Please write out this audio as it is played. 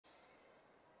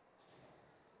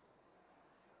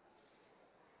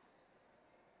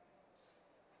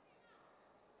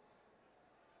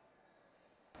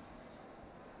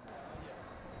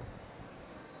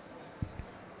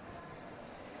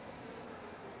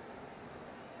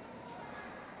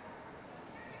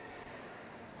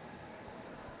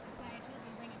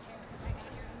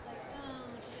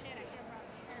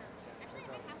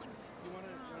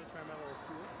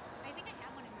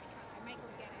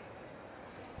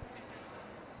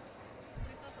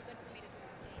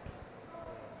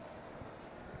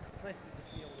It's nice to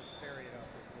just be able to vary it up.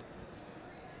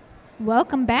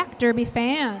 Welcome back, Derby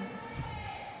fans.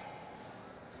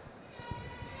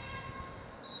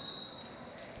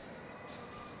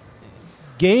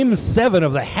 Game 7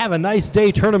 of the Have a Nice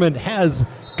Day tournament has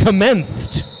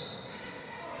commenced.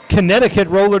 Connecticut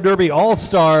Roller Derby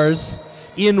All-Stars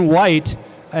in white,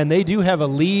 and they do have a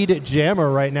lead jammer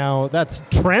right now. That's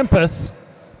Trampus.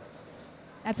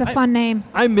 That's a fun name.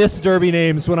 I miss Derby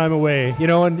names when I'm away. You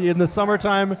know, and in the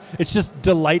summertime, it's just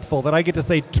delightful that I get to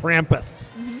say Trampus.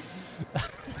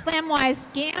 Slamwise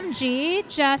Gamgee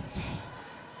just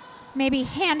maybe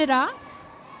handed off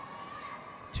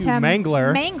to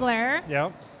Mangler. Mangler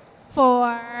Yep.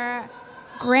 for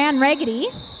Grand Raggidy.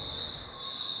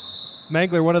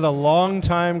 Mangler, one of the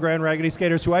longtime Grand Raggidy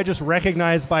skaters who I just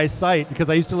recognize by sight because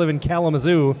I used to live in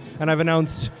Kalamazoo, and I've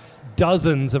announced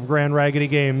dozens of Grand Raggidy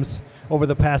games over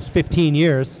the past 15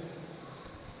 years.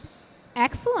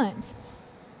 Excellent.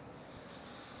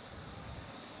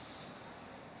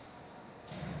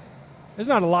 There's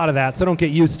not a lot of that, so don't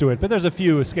get used to it, but there's a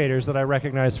few skaters that I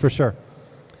recognize for sure.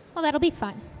 Well, that'll be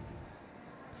fun.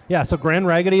 Yeah, so Grand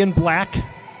Raggidy in black,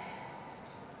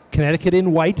 Connecticut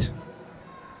in white.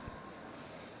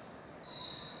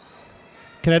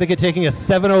 Connecticut taking a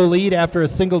 7-0 lead after a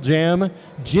single jam.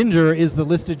 Ginger is the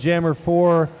listed jammer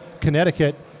for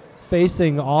Connecticut,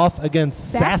 facing off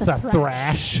against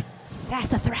Sassathrash.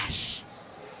 Sassathrash.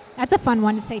 That's a fun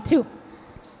one to say, too.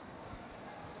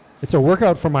 It's a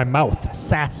workout for my mouth.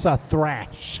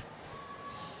 Sassathrash.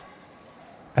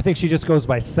 I think she just goes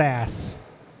by Sass.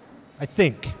 I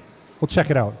think. We'll check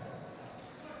it out.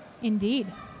 Indeed.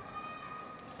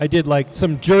 I did like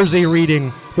some jersey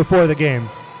reading before the game.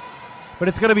 But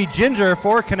it's going to be Ginger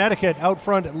for Connecticut out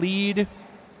front lead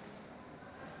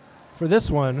for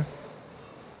this one.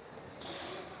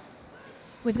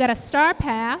 We've got a star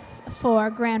pass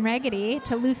for Grand Raggidy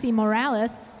to Lucy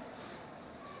Morales.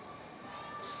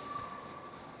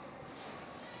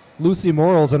 Lucy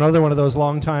Morrell's another one of those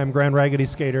longtime Grand Raggidy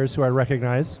skaters who I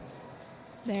recognize.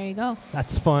 There you go.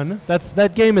 That's fun.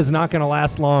 That game is not going to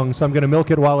last long, so I'm going to milk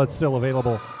it while it's still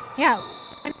available. Yeah.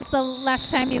 When's the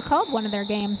last time you called one of their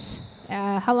games?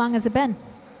 How long has it been?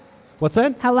 What's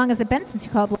that? How long has it been since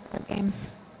you called one of their games?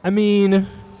 I mean,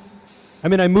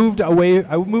 I moved away.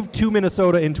 I moved to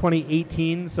Minnesota in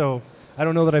 2018, so I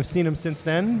don't know that I've seen him since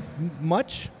then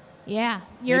much. Yeah,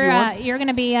 you're going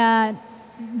to be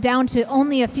down to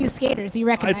only a few skaters you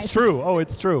recognize. It's true. Oh,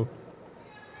 it's true.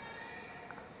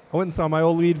 I went and saw my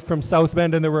old lead from South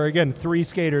Bend, and there were, again, 3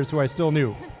 skaters who I still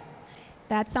knew.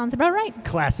 That sounds about right.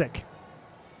 Classic.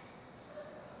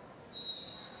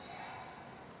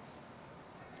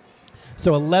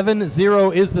 So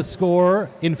 11-0 is the score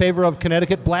in favor of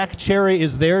Connecticut. Black Cherry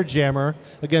is their jammer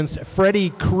against Freddie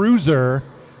Cruiser,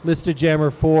 listed jammer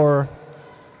for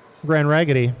Grand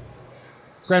Raggidy.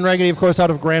 Grand Raggidy, of course, out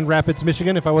of Grand Rapids,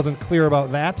 Michigan, if I wasn't clear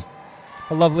about that.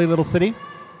 A lovely little city.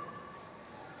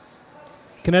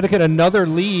 Connecticut, another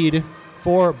lead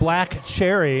for Black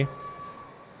Cherry.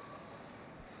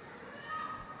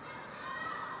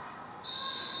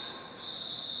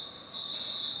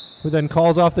 Who then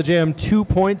calls off the jam.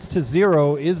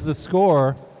 2-0 is the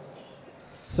score.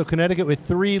 So Connecticut with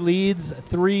 3 leads,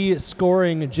 3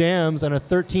 scoring jams, and a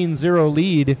 13-0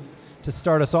 lead to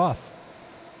start us off.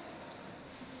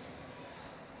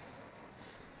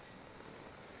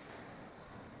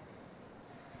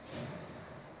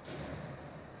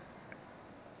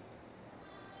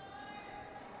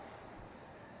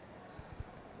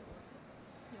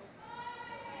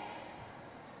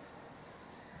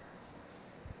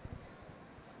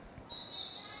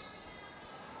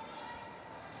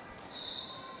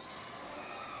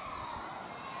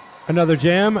 Another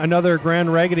jam, another Grand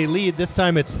Raggidy lead. This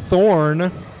time it's Thorne,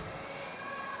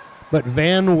 but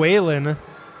Van Walen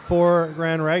for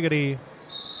Grand Raggidy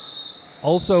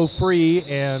also free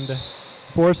and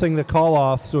forcing the call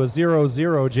off, so a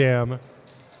 0-0 jam.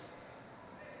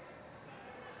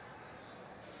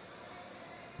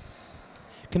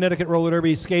 Connecticut Roller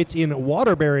Derby skates in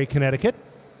Waterbury, Connecticut,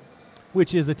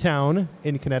 which is a town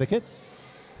in Connecticut.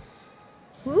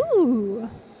 Ooh.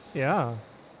 Yeah.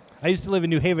 I used to live in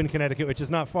New Haven, Connecticut, which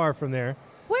is not far from there.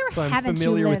 Where so I'm haven't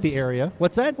familiar you with the lived? area.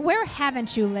 What's that? Where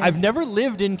haven't you lived? I've never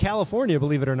lived in California,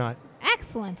 believe it or not.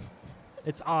 Excellent.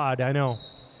 It's odd, I know.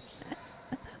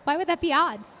 Why would that be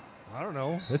odd? I don't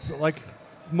know. It's like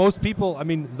most people,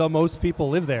 the most people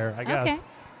live there, I guess. Okay.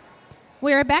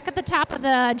 We're back at the top of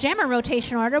the jammer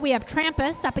rotation order. We have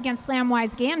Trampus up against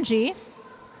Slamwise Gamgee.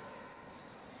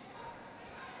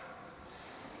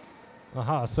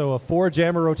 So a 4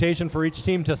 jammer rotation for each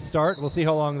team to start. We'll see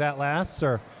how long that lasts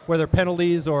or whether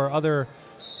penalties or other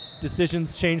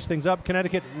decisions change things up.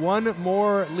 Connecticut, one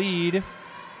more lead.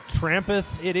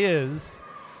 Trampus it is.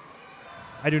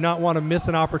 I do not want to miss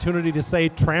an opportunity to say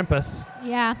Trampus.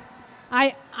 Yeah,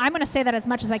 I'm going to say that as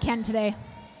much as I can today.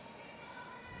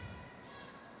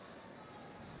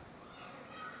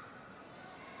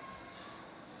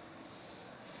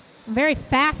 Very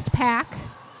fast pack.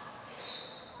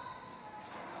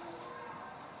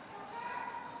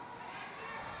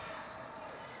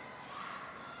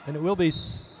 And it will be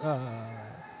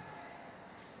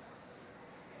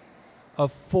a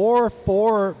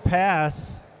 4-4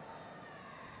 pass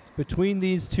between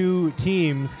these two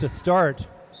teams to start.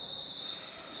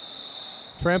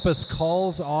 Trampus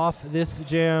calls off this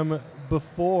jam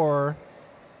before,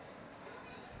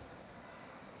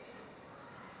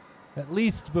 at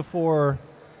least before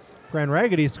Grand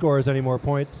Raggidy scores any more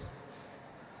points.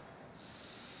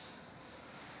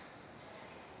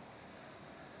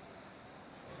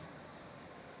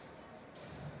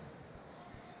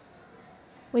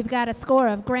 We've got a score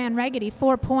of Grand Raggidy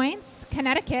 4 points,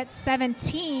 Connecticut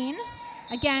 17.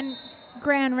 Again,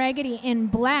 Grand Raggidy in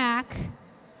black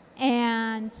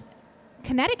and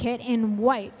Connecticut in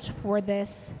white for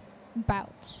this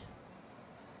bout.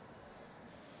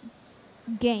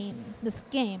 This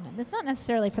game. It's not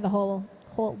necessarily for the whole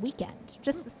weekend,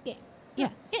 just this game. Yeah.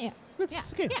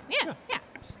 It's a game.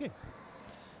 Just a game.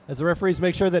 As the referees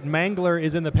make sure that Mangler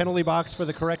is in the penalty box for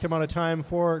the correct amount of time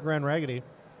for Grand Raggidy.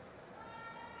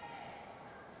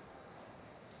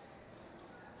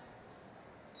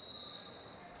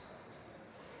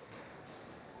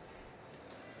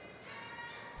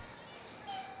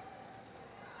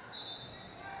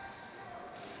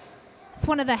 It's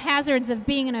one of the hazards of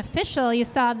being an official you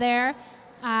saw there.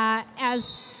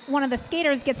 As one of the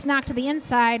skaters gets knocked to the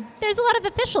inside, there's a lot of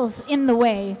officials in the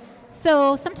way.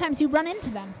 So sometimes you run into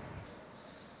them.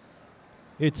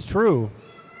 It's true.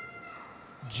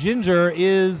 Ginger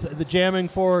is the jamming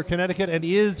for Connecticut and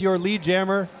is your lead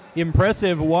jammer.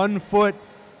 Impressive 1 foot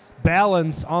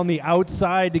balance on the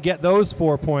outside to get those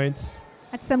 4 points.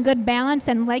 That's some good balance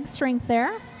and leg strength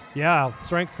there. Yeah,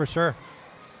 strength for sure.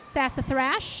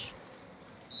 Sassathrash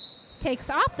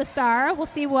takes off the star. We'll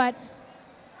see what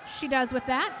she does with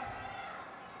that.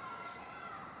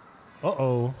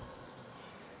 Uh-oh.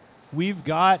 We've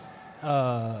got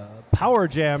power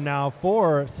jam now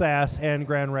for Sass and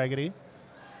Grand Raggidy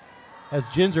as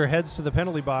Ginger heads to the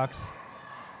penalty box.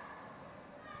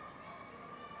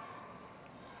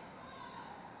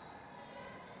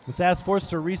 And Sass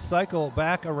forced to recycle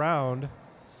back around.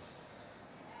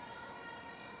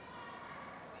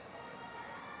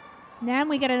 Then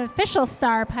we get an official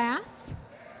star pass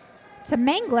to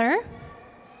Mangler.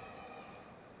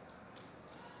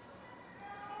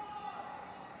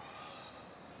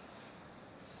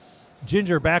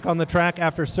 Ginger back on the track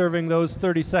after serving those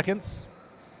 30 seconds.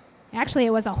 Actually,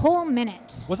 it was a whole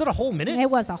minute. Was it a whole minute? It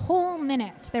was a whole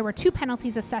minute. There were 2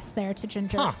 penalties assessed there to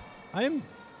Ginger.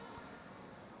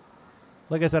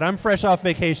 Like I said, I'm fresh off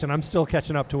vacation. I'm still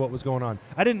catching up to what was going on.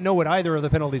 I didn't know what either of the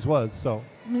penalties was, so.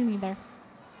 Me neither.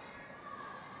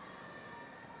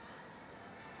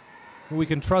 We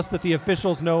can trust that the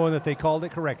officials know and that they called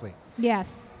it correctly.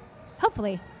 Yes.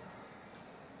 Hopefully.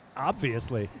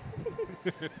 Obviously.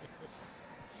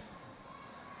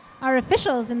 Our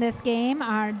officials in this game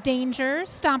are Danger,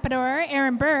 Stompador,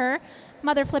 Aaron Burr,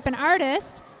 Mother Flippin'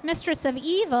 Artist, Mistress of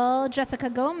Evil, Jessica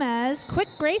Gomez, Quick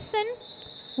Grayson,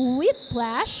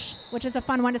 Whiplash, which is a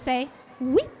fun one to say,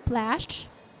 Whiplash,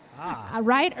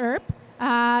 Riot Earp,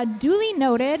 Duly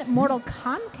Noted, Mortal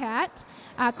Comcat,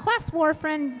 Class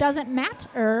Warfriend Doesn't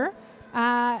Matter,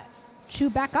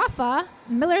 Chewbacca,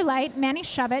 Miller Lite, Manny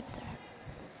Shovitz,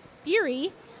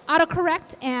 Fury,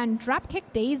 Autocorrect, and Dropkick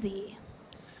Daisy.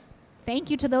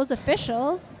 Thank you to those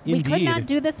officials. Indeed. We could not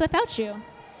do this without you.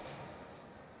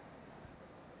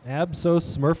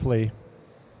 Abso-smurfly.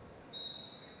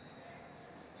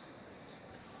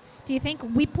 Do you think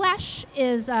Whiplash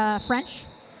is French?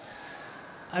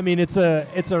 I mean, it's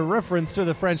a reference to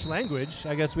the French language.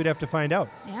 I guess we'd have to find out.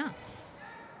 Yeah.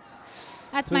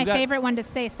 That's So my we've got- favorite one to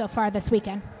say so far this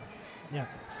weekend. Yeah.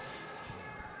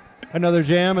 Another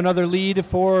jam, another lead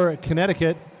for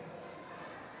Connecticut.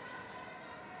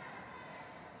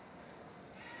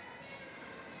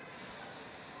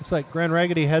 Looks like Grand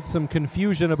Raggidy had some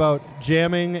confusion about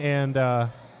jamming and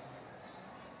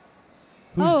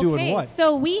who's doing what.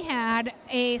 So we had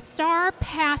a star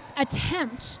pass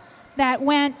attempt that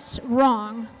went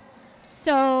wrong.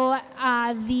 So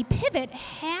the pivot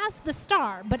has the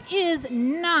star, but is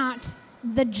not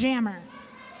the jammer.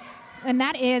 And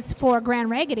that is for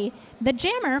Grand Raggidy. The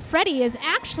jammer, Freddie, is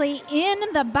actually in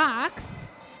the box,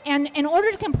 And in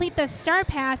order to complete the star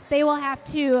pass, they will have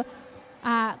to,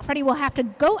 Freddie will have to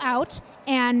go out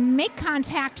and make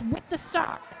contact with the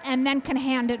star and then can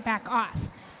hand it back off.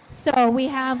 So we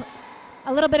have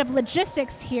a little bit of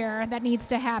logistics here that needs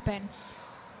to happen.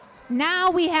 Now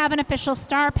we have an official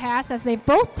star pass as they've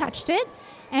both touched it,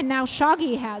 and now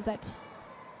Shoggy has it.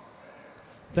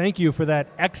 Thank you for that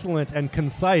excellent and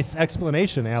concise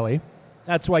explanation, Allie.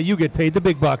 That's why you get paid the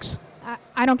big bucks.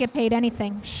 I don't get paid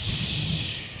anything.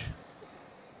 Shh.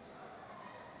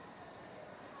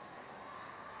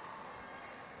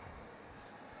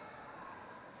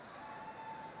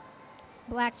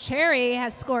 Black Cherry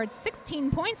has scored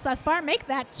 16 points thus far. Make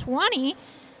that 20,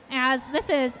 as this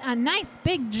is a nice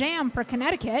big jam for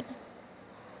Connecticut.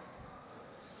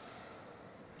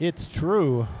 It's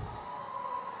true.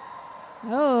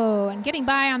 Oh, and getting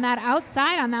by on that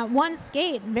outside on that one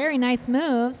skate. Very nice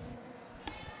moves.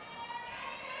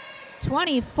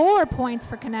 24 points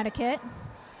for Connecticut.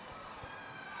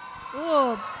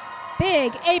 Ooh,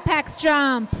 big apex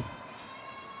jump.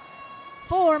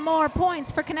 4 more points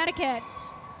for Connecticut.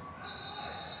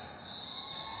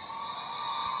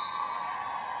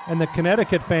 And the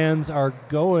Connecticut fans are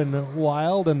going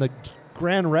wild, and the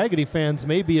Grand Raggidy fans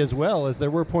may be as well, as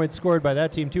there were points scored by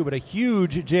that team too, but a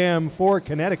huge jam for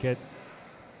Connecticut.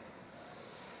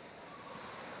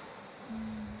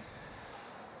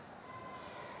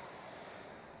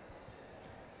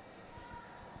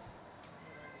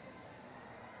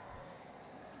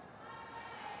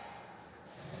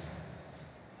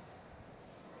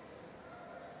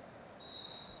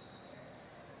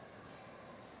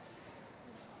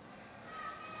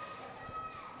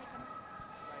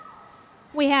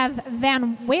 We have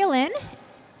Van Walen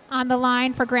on the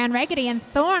line for Grand Raggidy and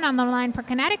Thorne on the line for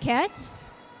Connecticut.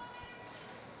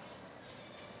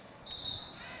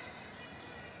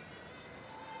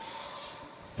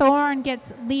 Thorne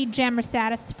gets lead jammer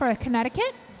status for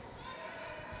Connecticut.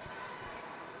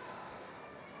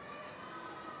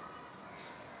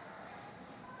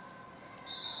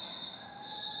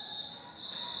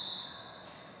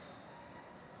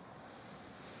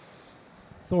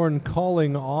 Thorne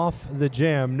calling off the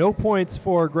jam. No points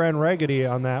for Grand Raggidy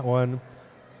on that one.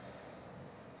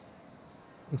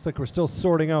 Looks like we're still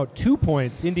sorting out 2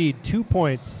 points. Indeed, 2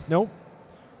 points. Nope.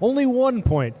 Only 1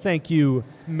 point. Thank you,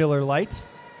 Miller Lite,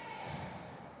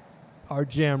 our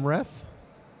jam ref.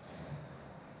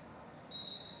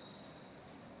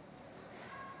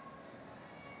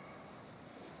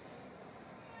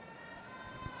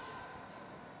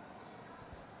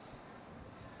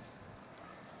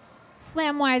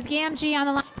 Slamwise Gamgee on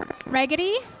the line for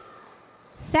Raggidy.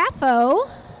 Sappho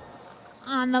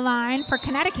on the line for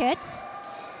Connecticut.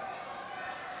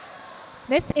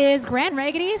 This is Grand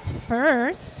Raggidy's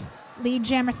first lead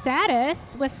jammer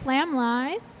status with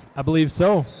Slamwise. I believe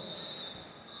so.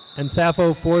 And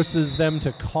Sappho forces them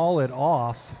to call it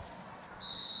off.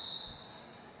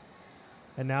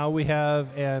 And now we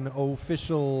have an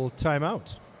official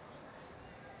timeout.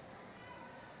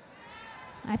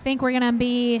 I think we're going to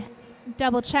be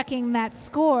double checking that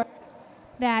score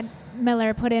that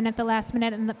Miller put in at the last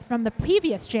minute from the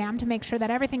previous jam to make sure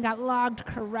that everything got logged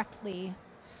correctly.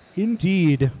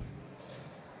 Indeed.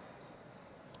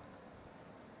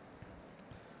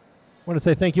 I want to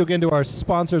say thank you again to our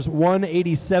sponsors,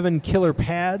 187 Killer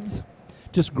Pads.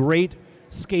 Just great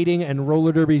skating and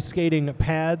roller derby skating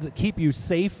pads. Keep you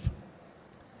safe.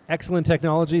 Excellent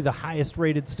technology, the highest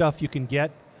rated stuff you can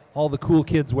get. All the cool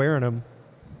kids wearing them.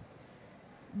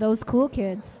 Those cool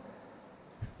kids.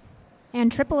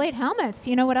 And 888 helmets.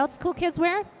 You know what else cool kids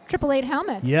wear? 888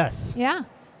 helmets. Yes. Yeah.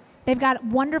 They've got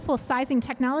wonderful sizing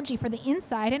technology for the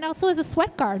inside and also as a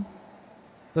sweat guard.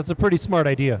 That's a pretty smart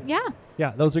idea. Yeah.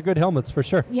 Yeah, those are good helmets for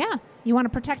sure. Yeah. You want to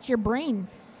protect your brain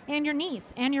and your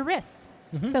knees and your wrists.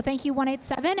 Mm-hmm. So thank you,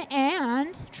 187 and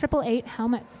 888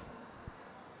 helmets.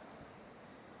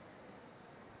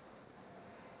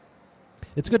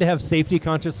 It's good to have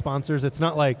safety-conscious sponsors. It's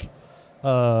not like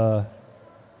we're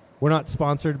not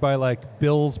sponsored by like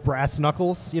Bill's Brass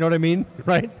Knuckles. You know what I mean?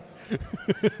 Right?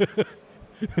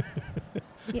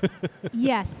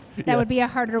 Yes. That would be a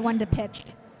harder one to pitch.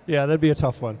 Yeah, that'd be a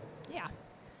tough one. Yeah.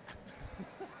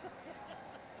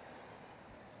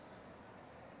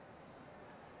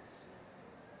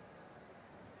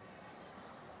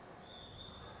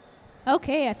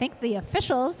 Okay, I think the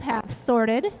officials have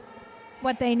sorted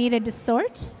what they needed to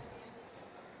sort.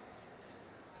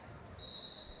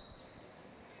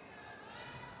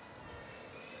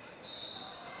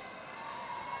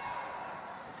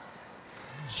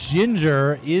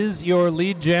 Ginger is your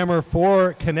lead jammer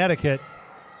for Connecticut,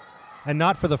 and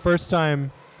not for the first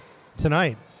time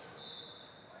tonight.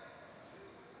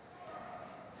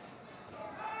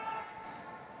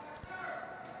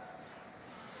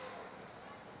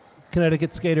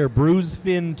 Connecticut skater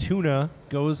Bruisefin Tuna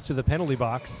goes to the penalty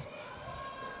box.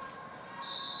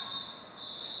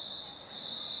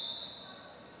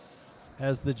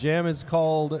 As the jam is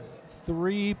called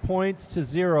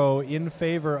 3-0 in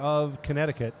favor of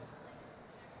Connecticut.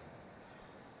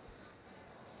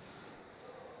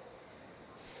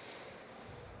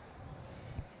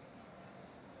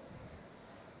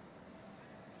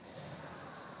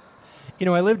 You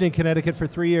know, I lived in Connecticut for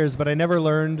 3 years, but I never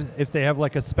learned if they have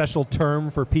like a special term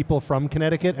for people from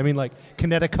Connecticut. I mean, like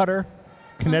Connecticutter,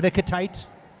 Connecticutite.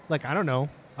 Like, I don't know.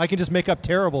 I can just make up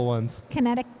terrible ones.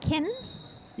 Connecticut?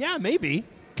 Yeah, maybe.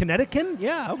 Connecticut?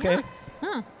 Yeah, okay. Yeah.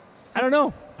 Huh. I don't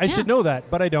know. I should know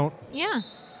that, but I don't. Yeah.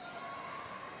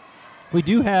 We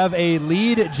do have a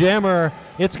lead jammer.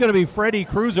 It's going to be Freddie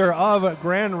Cruiser of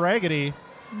Grand Raggidy.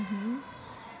 Mm-hmm.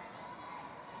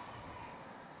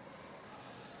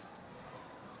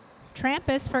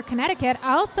 Trampus for Connecticut,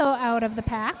 also out of the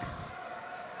pack.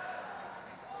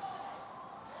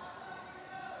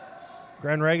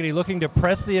 Grand Raggidy looking to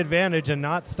press the advantage and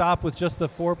not stop with just the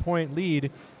 4-point lead,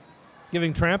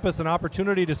 giving Trampus an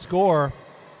opportunity to score,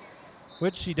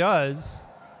 which she does.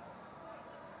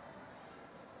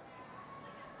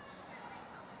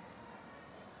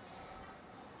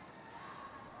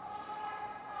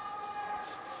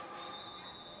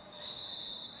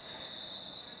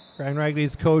 Grand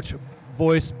Raggidy's coach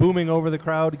voice booming over the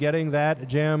crowd, getting that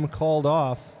jam called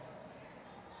off.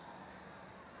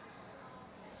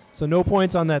 So no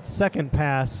points on that second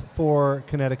pass for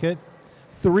Connecticut.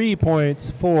 3 points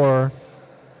for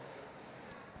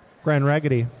Grand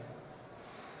Raggidy.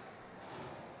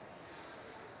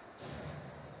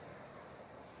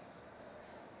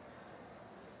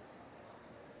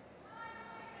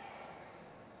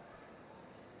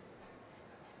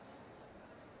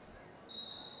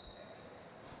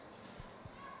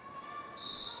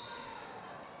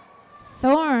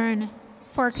 Thorne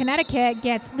for Connecticut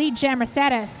gets lead jammer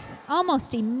status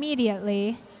almost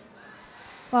immediately,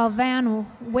 while Van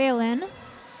Walen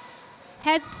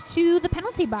heads to the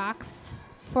penalty box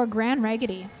for Grand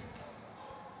Raggidy.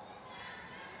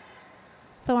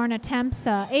 Thorne attempts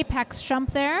an apex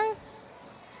jump there,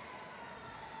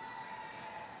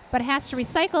 but has to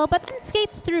recycle, but then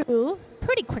skates through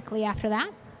pretty quickly after that.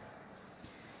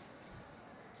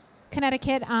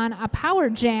 Connecticut on a power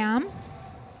jam.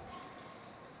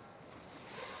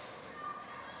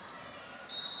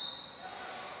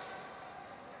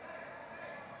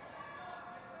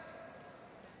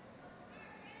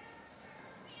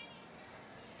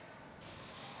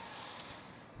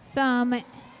 Some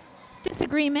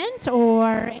disagreement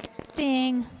or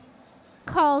interesting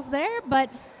calls there,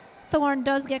 but Thorne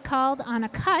does get called on a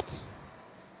cut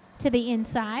to the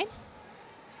inside.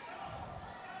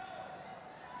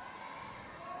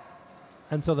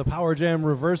 And so the power jam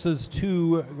reverses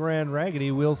to Grand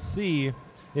Raggidy. We'll see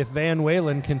if Van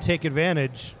Walen can take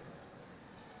advantage.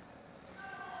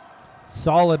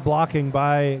 Solid blocking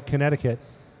by Connecticut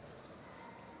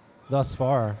thus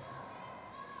far.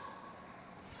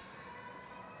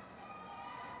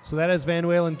 So that is Van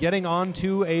Walen getting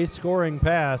onto a scoring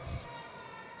pass.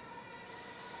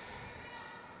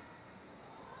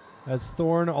 As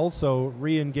Thorne also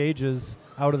re-engages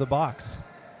out of the box.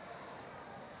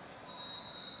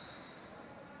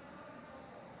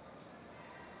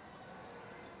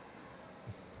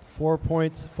 Four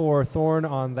points for Thorne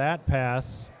on that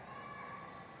pass.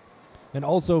 And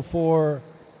also 4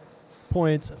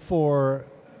 points for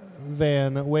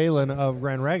Van Walen of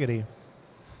Grand Raggidy.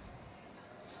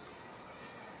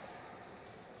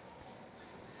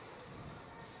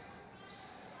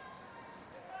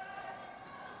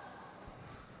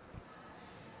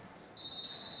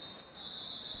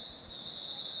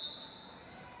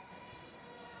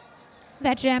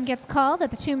 That jam gets called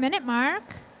at the 2-minute mark,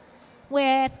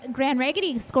 with Grand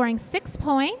Raggidy scoring 6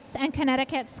 points and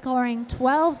Connecticut scoring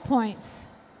 12 points.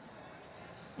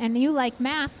 And you like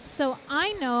math, so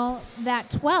I know that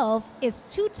 12 is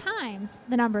 2 times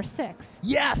the number 6.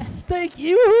 Yes, thank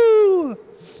you.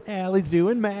 Allie's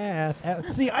doing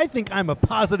math. See, I think I'm a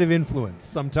positive influence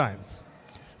sometimes.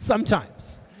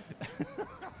 Sometimes.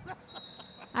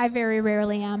 I very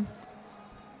rarely am.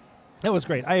 That was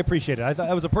great. I appreciate it. I thought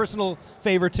that was a personal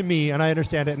favor to me, and I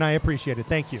understand it, and I appreciate it.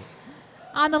 Thank you.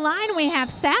 On the line, we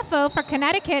have Sappho for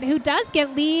Connecticut, who does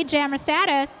get lead jammer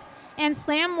status, and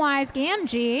Slamwise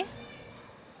Gamgee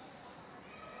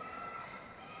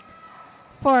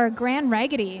for Grand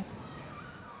Raggidy.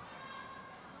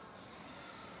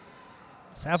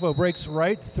 Sappho breaks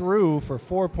right through for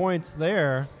 4 points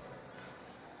there.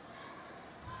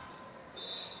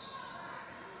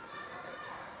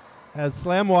 As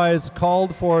Slamwise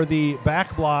called for the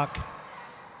back block,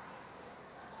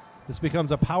 this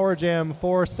becomes a power jam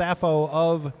for Sappho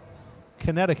of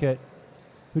Connecticut,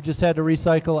 who just had to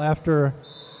recycle after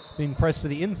being pressed to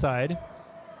the inside.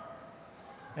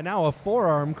 And now a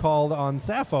forearm called on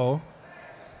Sappho.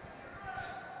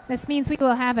 This means we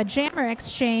will have a jammer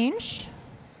exchange.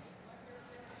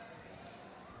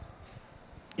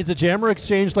 Is a jammer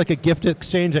exchange like a gift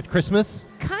exchange at Christmas?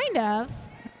 Kind of.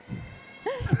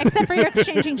 Except for you're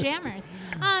exchanging jammers.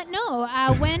 No,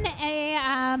 when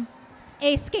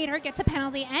a skater gets a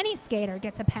penalty, any skater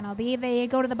gets a penalty, they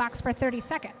go to the box for 30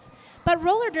 seconds. But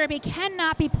roller derby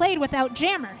cannot be played without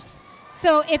jammers.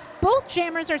 So if both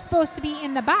jammers are supposed to be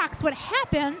in the box, what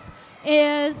happens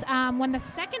is when the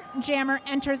second jammer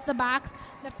enters the box,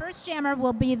 the first jammer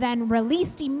will be then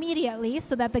released immediately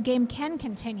so that the game can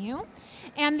continue.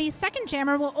 And the second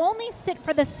jammer will only sit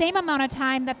for the same amount of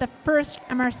time that the first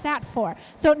jammer sat for.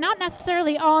 So not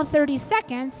necessarily all 30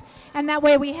 seconds, and that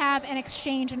way we have an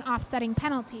exchange and offsetting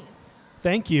penalties.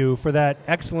 Thank you for that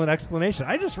excellent explanation.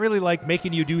 I just really like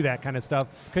making you do that kind of stuff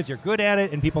because you're good at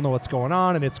it and people know what's going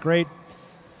on and it's great.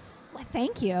 Well,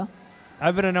 thank you.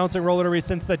 I've been announcing roller derby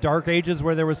since the dark ages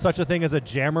where there was such a thing as a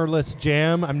jammerless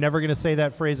jam. I'm never going to say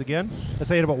that phrase again. I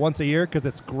say it about once a year because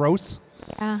it's gross.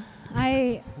 Yeah,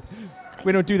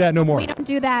 we don't do that no more. We don't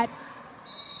do that.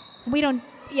 We don't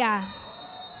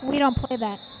play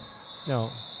that. No.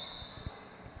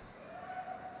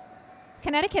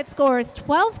 Connecticut scores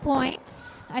 12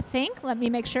 points, I think. Let me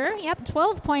make sure. Yep,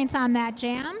 12 points on that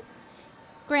jam.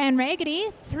 Grand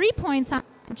Raggidy, 3 points on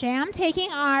that jam,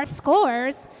 taking our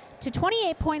scores to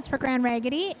 28 points for Grand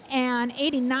Raggidy and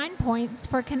 89 points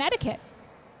for Connecticut.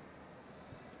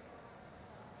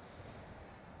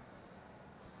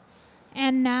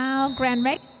 And now Grand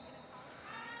Raggidy.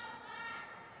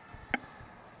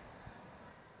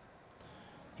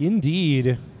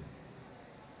 Indeed.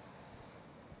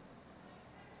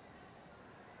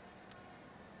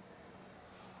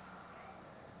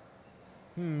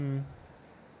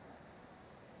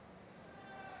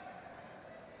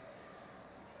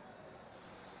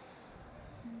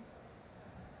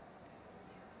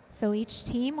 So each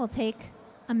team will take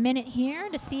a minute here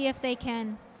to see if they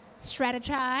can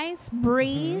strategize,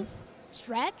 breathe,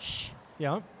 stretch,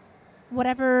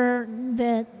 whatever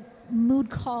the mood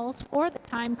calls for, the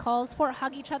time calls for,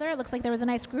 hug each other. It looks like there was a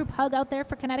nice group hug out there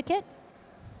for Connecticut.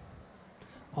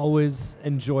 Always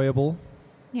enjoyable.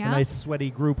 Yeah. A nice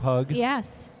sweaty group hug.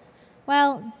 Yes.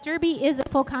 Well, derby is a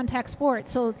full contact sport,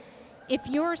 so if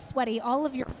you're sweaty, all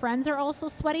of your friends are also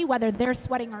sweaty, whether they're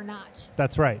sweating or not.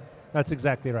 That's right. That's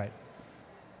exactly right.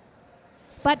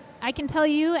 But I can tell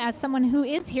you, as someone who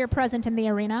is here present in the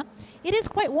arena, it is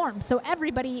quite warm, so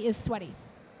everybody is sweaty.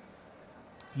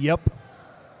 Yep.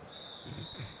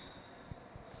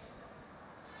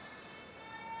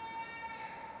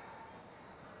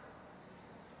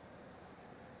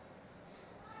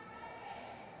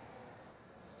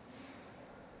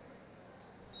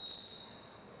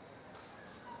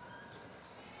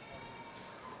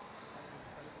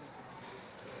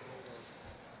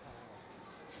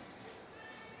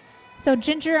 So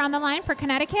Ginger on the line for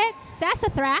Connecticut,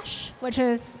 Sassathrash, which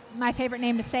is my favorite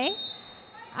name to say,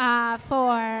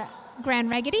 for Grand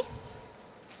Raggidy.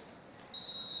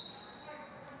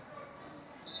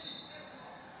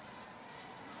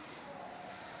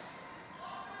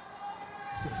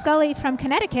 Scully from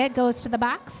Connecticut goes to the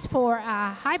box for a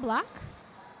high block.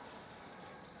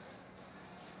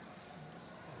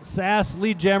 Sass,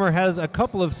 lead jammer, has a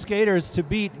couple of skaters to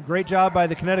beat. Great job by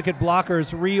the Connecticut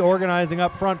blockers reorganizing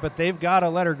up front, but they've got to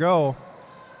let her go.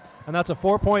 And that's a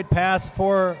 4-point pass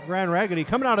for Grand Raggidy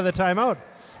coming out of the timeout.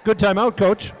 Good timeout,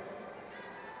 coach.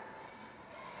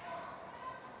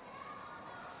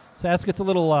 Sass gets a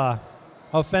little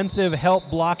offensive help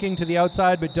blocking to the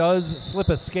outside, but does slip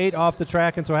a skate off the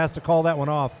track and so has to call that one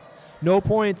off. No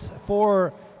points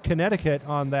for Connecticut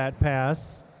on that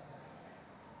pass.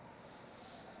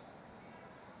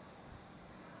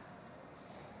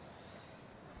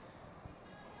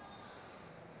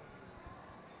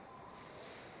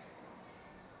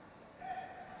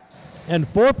 And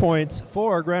 4 points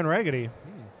for Grand Raggidy.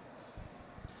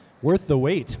 Worth the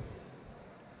wait.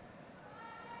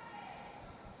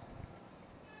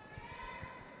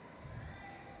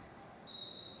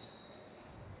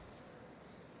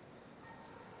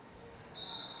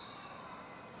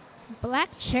 Black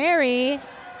Cherry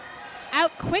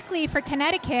out quickly for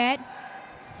Connecticut.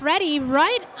 Freddie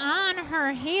right on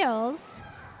her heels.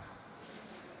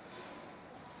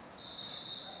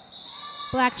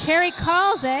 Black Cherry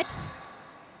calls it.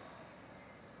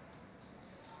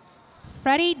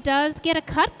 Freddie does get a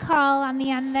cut call on the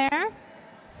end there.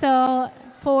 So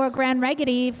for Grand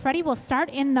Raggidy, Freddie will start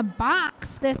in the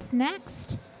box this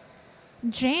next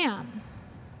jam.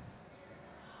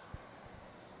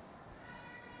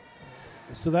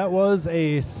 So that was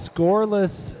a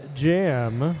scoreless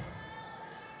jam.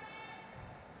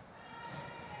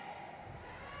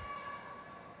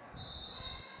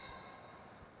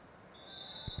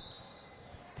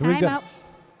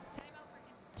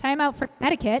 Timeout for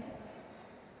Connecticut.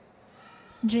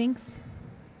 Jinx.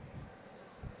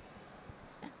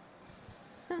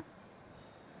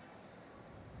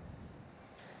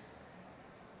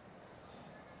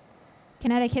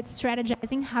 Connecticut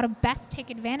strategizing how to best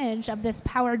take advantage of this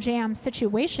power jam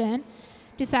situation.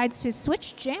 Decides to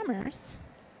switch jammers.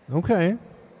 Okay.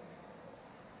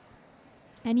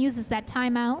 And uses that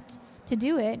timeout to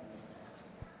do it.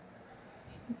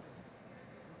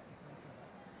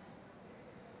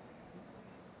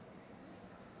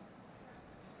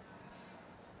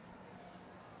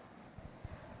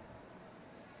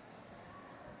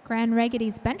 Grand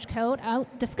Raggidy's bench coach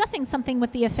out discussing something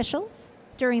with the officials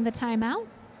during the timeout.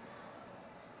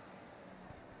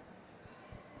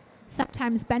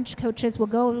 Sometimes bench coaches will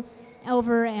go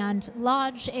over and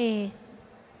lodge a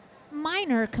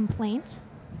minor complaint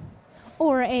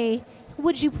or a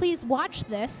 "would you please watch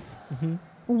this"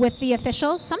 with the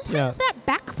officials. Sometimes that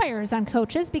backfires on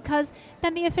coaches because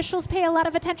then the officials pay a lot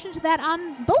of attention to that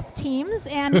on both teams,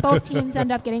 and both teams end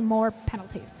up getting more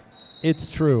penalties.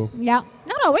 It's true. Yeah,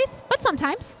 not always, but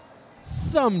sometimes.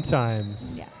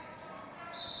 Sometimes. Yeah.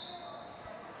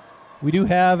 We do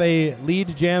have a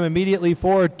lead jam immediately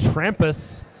for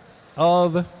Trampus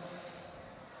of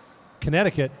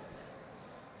Connecticut,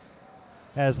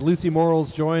 as Lucy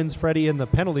Morals joins Freddie in the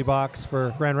penalty box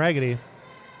for Grand Raggidy.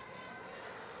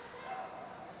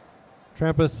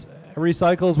 Trampus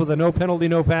recycles with a no penalty,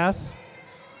 no pass.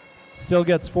 Still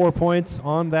gets 4 points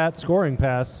on that scoring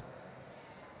pass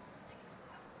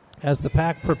as the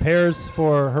pack prepares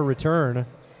for her return.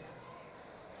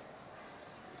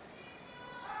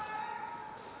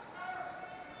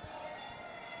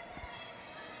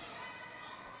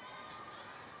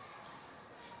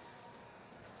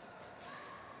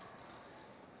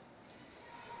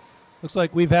 Looks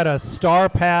like we've had a star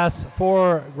pass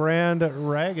for Grand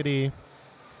Raggidy.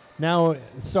 Now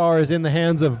star is in the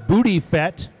hands of Booty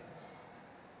Fett.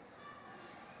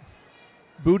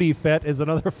 Booty Fett is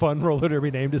another fun roller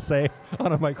derby name to say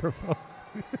on a microphone.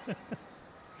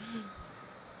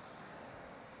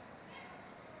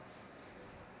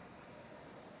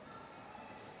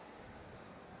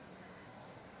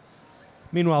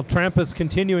 Meanwhile, Trampus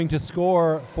continuing to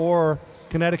score for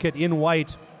Connecticut in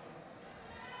white.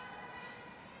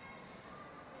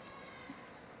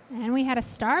 And we had a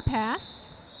star pass.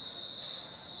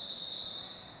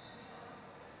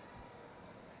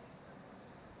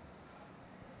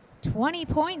 "20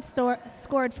 points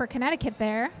scored for Connecticut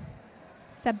there.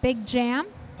 It's a big jam.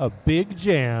 A big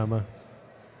jam.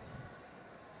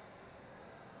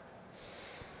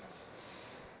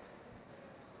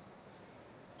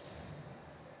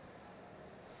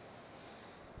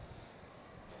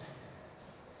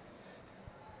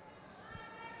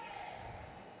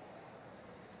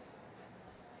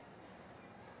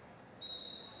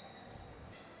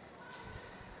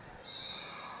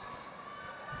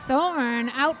 Thorn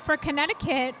out for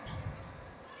Connecticut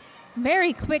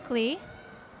very quickly.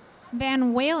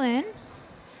 Van Walen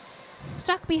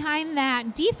stuck behind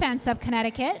that defense of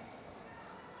Connecticut.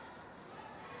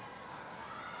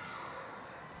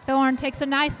 Thorn takes a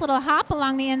nice little hop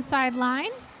along the inside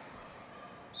line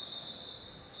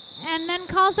and then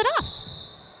calls it off.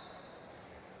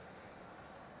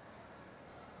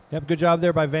 Yep, good job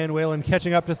there by Van Walen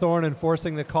catching up to Thorn and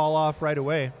forcing the call off right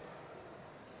away.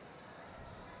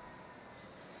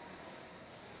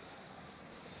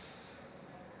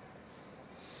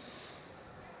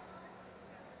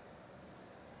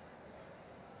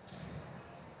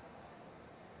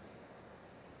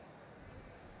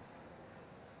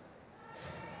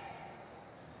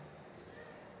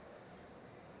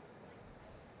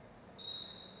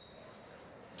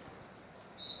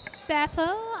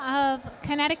 Sappho of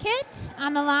Connecticut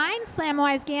on the line.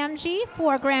 Slamwise Gamgee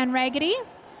for Grand Raggidy.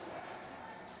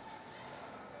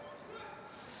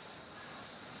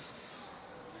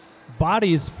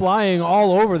 Bodies flying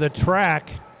all over the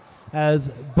track as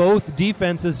both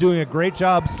defenses doing a great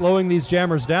job slowing these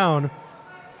jammers down.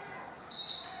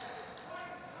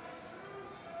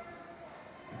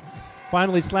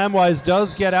 Finally, Slamwise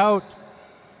does get out,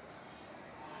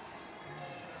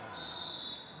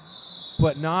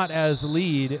 but not as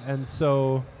lead, and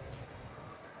so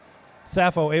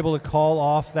Sappho able to call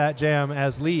off that jam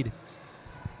as lead.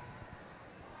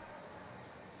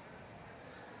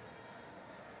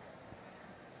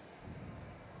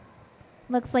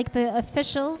 Looks like the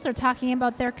officials are talking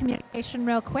about their communication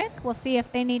real quick. We'll see if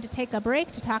they need to take a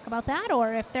break to talk about that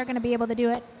or if they're going to be able to do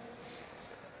it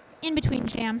in between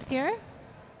jams here.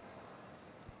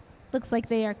 Looks like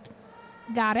they are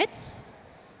got it.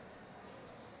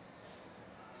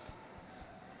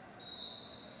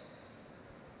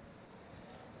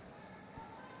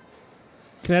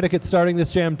 Connecticut starting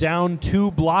this jam down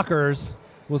 2 blockers.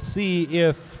 We'll see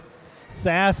if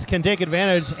Sass can take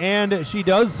advantage, and she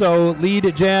does so.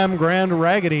 Lead jam Grand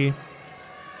Raggidy.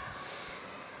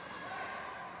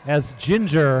 As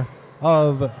Ginger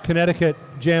of Connecticut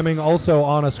jamming also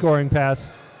on a scoring pass.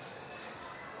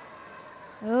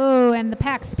 Oh, and the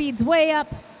pack speeds way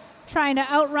up, trying to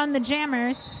outrun the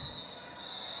jammers.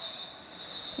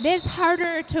 It is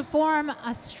harder to form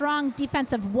a strong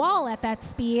defensive wall at that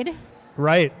speed.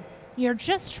 Right. You're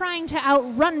just trying to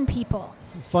outrun people.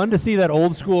 Fun to see that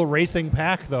old school racing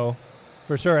pack, though,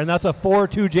 for sure. And that's a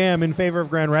 4-2 jam in favor of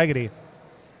Grand Raggidy.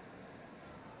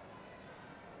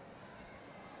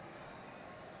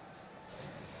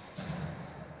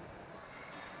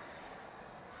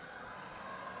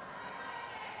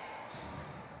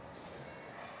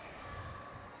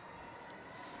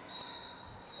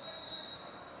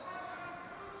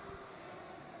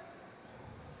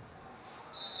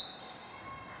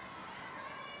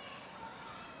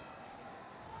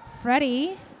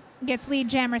 Freddie gets lead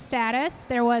jammer status.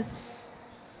 There was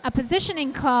a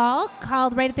positioning call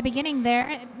called right at the beginning there.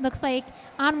 It looks like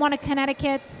on one of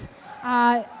Connecticut's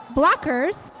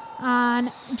blockers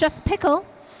on Just Pickle,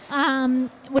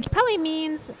 which probably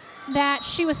means that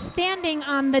she was standing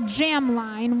on the jam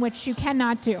line, which you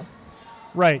cannot do.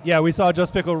 Right, yeah, we saw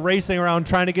Just Pickle racing around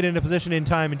trying to get into position in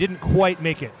time and didn't quite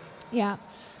make it. Yeah.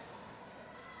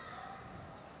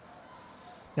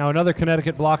 Now another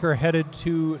Connecticut blocker headed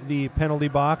to the penalty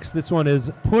box. This one is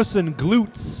Puss in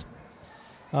Glutes,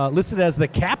 listed as the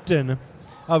captain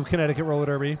of Connecticut Roller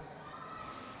Derby.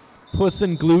 Puss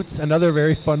in Glutes, another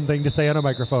very fun thing to say on a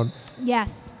microphone.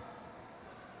 Yes.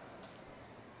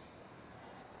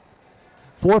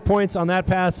 4 points on that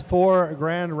pass for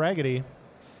Grand Raggidy.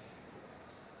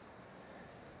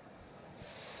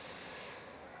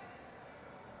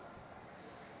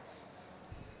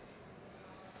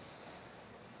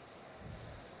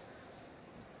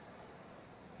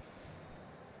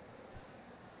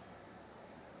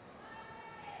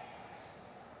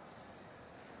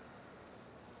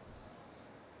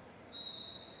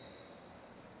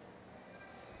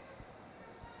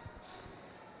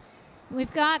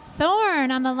 We've got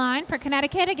Thorne on the line for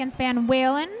Connecticut against Van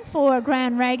Walen for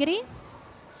Grand Raggidy.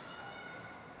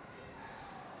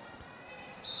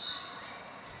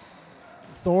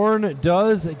 Thorne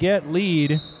does get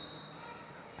lead.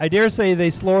 I dare say they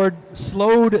slowed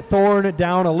Thorne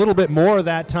down a little bit more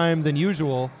that time than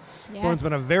usual. Yes. Thorne's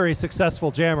been a very successful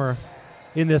jammer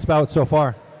in this bout so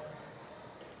far.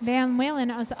 Van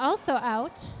Walen is also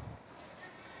out.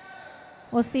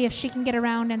 We'll see if she can get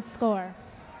around and score.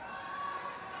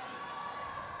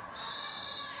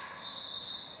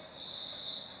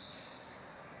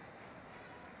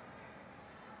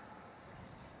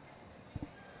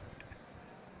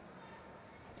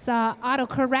 Saw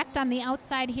autocorrect on the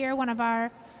outside here, one of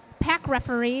our pack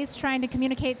referees trying to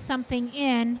communicate something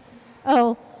in.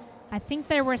 Oh, I think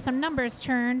there were some numbers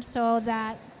turned so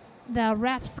that the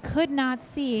refs could not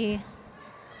see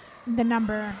the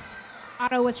number.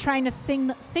 Otto was trying to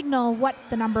signal what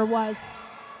the number was.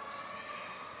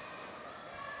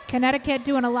 Connecticut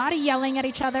doing a lot of yelling at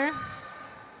each other,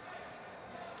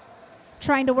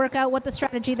 trying to work out what the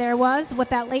strategy there was with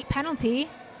that late penalty.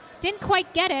 Didn't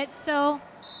quite get it, so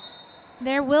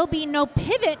there will be no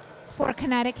pivot for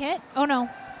Connecticut. Oh, no,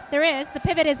 there is. The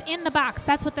pivot is in the box.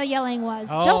 That's what the yelling was.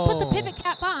 Oh. Don't put the pivot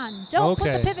cap on. Don't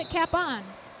put the pivot cap on.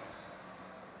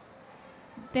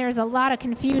 There's a lot of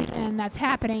confusion that's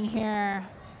happening here.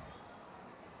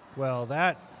 Well,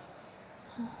 that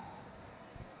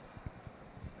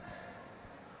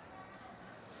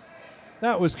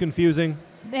was confusing.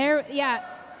 Yeah,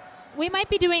 we might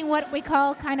be doing what we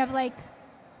call kind of like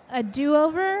a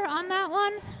do-over on that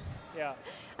one. Yeah.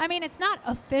 I mean, it's not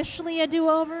officially a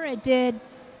do-over. It did,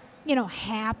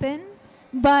 happen,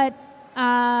 but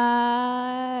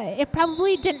it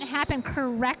probably didn't happen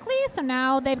correctly, so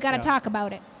now they've got to talk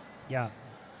about it. Yeah.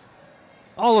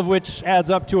 All of which adds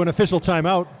up to an official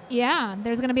timeout. Yeah,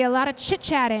 there's going to be a lot of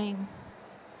chit-chatting.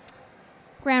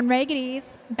 Grand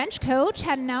Raggidy's bench coach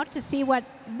heading out to see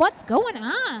what's going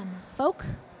on, folk.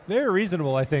 Very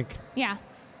reasonable, I think. Yeah,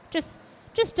 just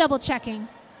Just double checking.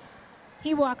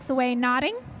 He walks away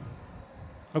nodding.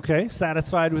 Okay,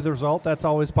 satisfied with the result. That's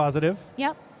always positive.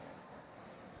 Yep.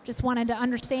 Just wanted to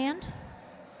understand.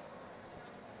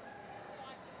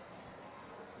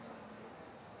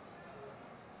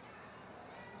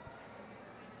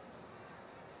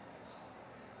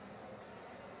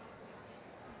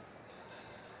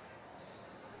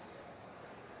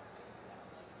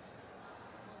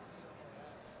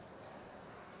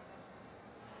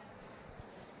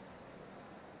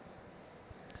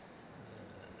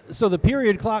 So the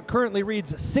period clock currently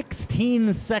reads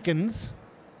 16 seconds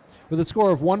with a score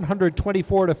of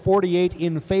 124 to 48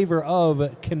 in favor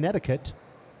of Connecticut.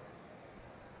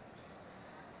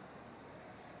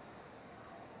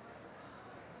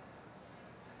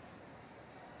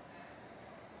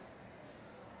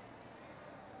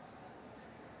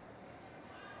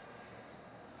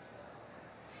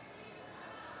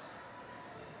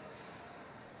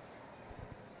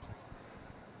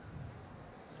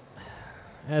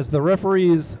 As the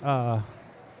referees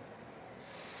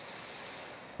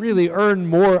really earn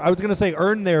more. I was going to say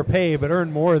earn their pay, but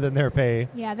earn more than their pay.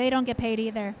 Yeah, they don't get paid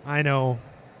either. I know.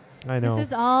 This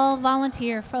is all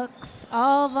volunteer, folks.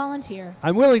 All volunteer.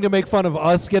 I'm willing to make fun of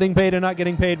us getting paid and not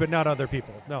getting paid, but not other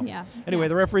people. No. Yeah. Anyway,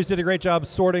 the referees did a great job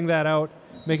sorting that out,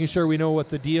 making sure we know what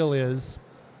the deal is.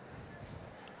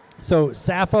 So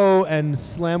Sappho and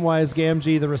Slamwise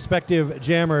Gamgee, the respective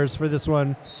jammers for this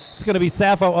one. It's going to be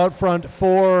Sappho out front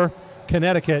for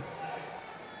Connecticut.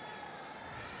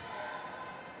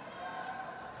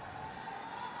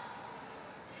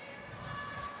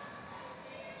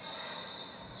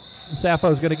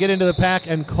 Sappho is going to get into the pack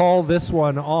and call this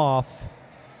one off.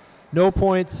 No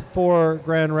points for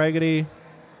Grand Raggidy.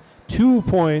 2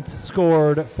 points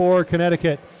scored for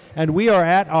Connecticut. And we are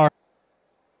at our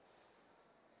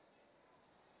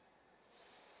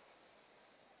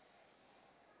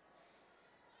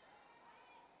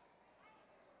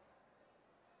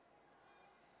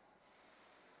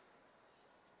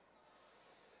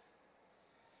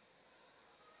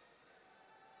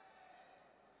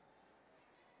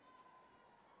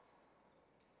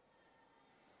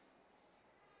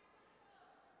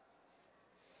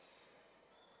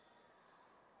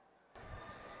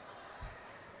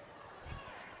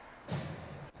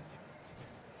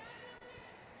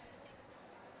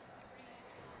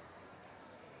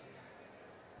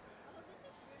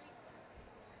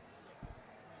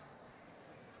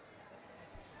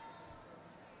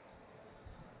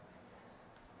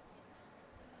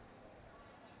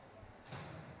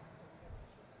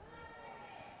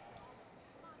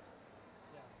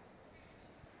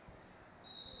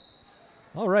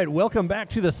All right, welcome back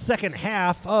to the second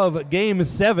half of Game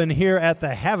 7 here at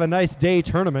the Have a Nice Day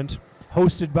tournament,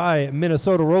 hosted by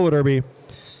Minnesota Roller Derby,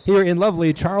 here in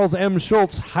lovely Charles M.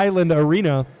 Schulz Highland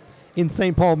Arena in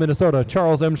St. Paul, Minnesota.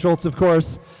 Charles M. Schulz, of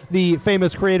course, the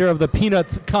famous creator of the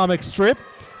Peanuts comic strip,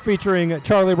 featuring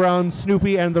Charlie Brown,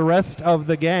 Snoopy, and the rest of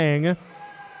the gang.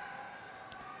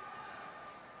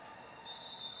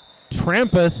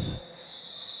 Trampus,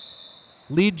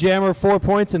 lead jammer, 4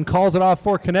 points, and calls it off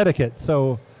for Connecticut.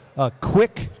 So a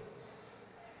quick,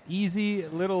 easy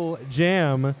little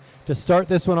jam to start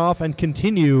this one off and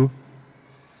continue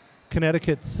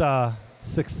Connecticut's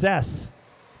success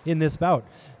in this bout.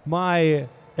 My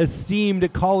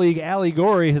esteemed colleague Allie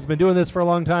Gorey has been doing this for a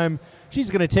long time. She's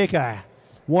going to take a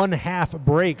 1/2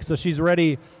 break, so she's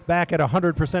ready back at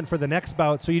 100% for the next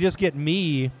bout. So you just get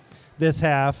me this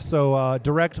half. So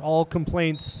direct all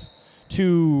complaints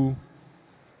to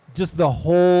just the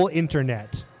whole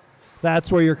internet. That's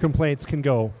where your complaints can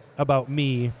go about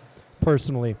me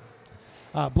personally.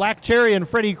 Black Cherry and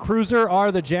Freddie Cruiser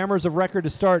are the jammers of record to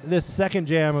start this second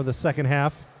jam of the second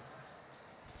half.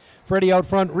 Freddie out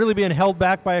front, really being held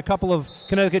back by a couple of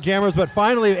Connecticut jammers, but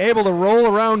finally able to roll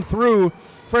around through.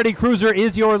 Freddie Cruiser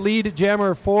is your lead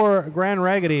jammer for Grand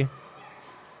Raggidy.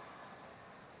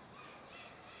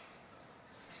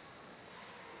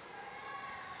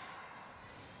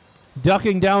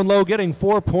 Ducking down low, getting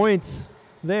 4 points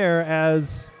there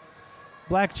as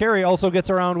Black Cherry also gets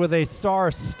around with a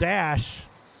star stash.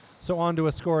 So on to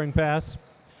a scoring pass.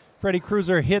 Freddie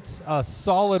Cruiser hits a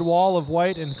solid wall of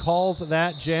white and calls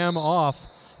that jam off.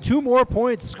 2 more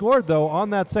points scored, though, on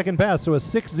that second pass. So a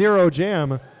 6-0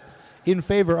 jam in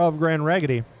favor of Grand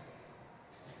Raggidy.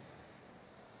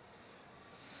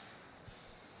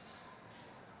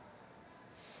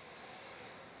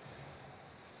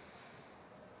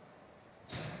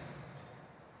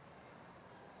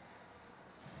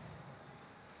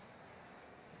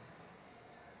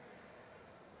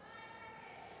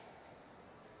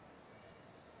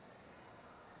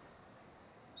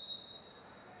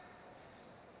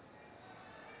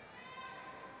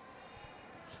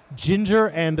 Ginger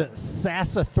and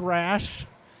Sassathrash,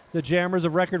 the jammers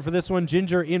of record for this one.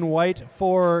 Ginger in white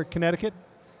for Connecticut.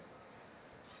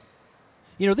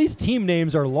 You know, these team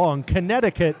names are long.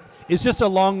 Connecticut is just a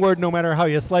long word no matter how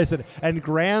you slice it. And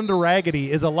Grand Raggidy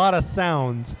is a lot of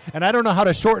sounds. And I don't know how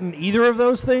to shorten either of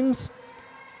those things.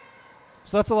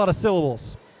 So that's a lot of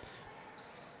syllables.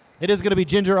 It is going to be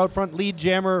Ginger out front, lead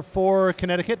jammer for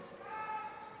Connecticut.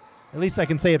 At least I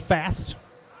can say it fast.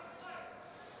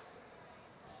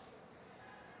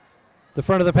 The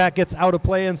front of the pack gets out of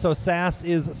play, and so Sass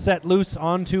is set loose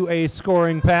onto a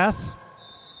scoring pass.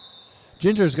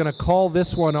 Ginger's going to call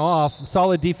this one off.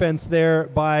 Solid defense there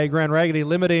by Grand Raggidy,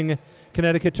 limiting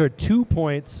Connecticut to 2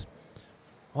 points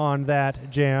on that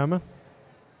jam.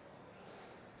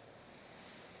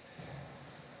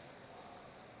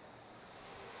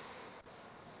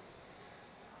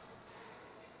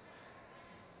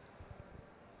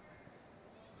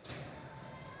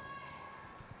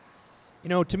 You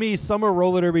know, to me, summer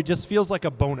roller derby just feels like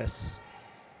a bonus.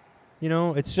 You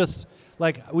know, it's just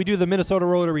like we do the Minnesota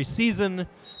roller derby season,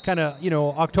 kind of, you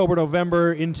know, October,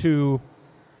 November into,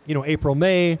 you know, April,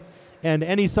 May. And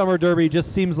any summer derby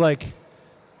just seems like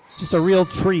just a real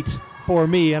treat for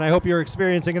me. And I hope you're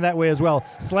experiencing it that way as well.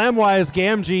 Slamwise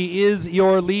Gamgee is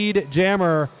your lead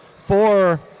jammer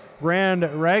for Grand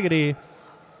Raggidy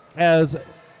as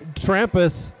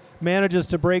Trampus manages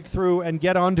to break through and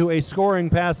get onto a scoring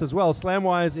pass as well.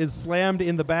 Slamwise is slammed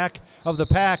in the back of the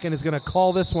pack and is going to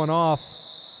call this one off.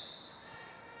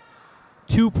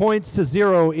 2 points to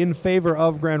 0 in favor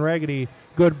of Grand Raggidy.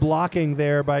 Good blocking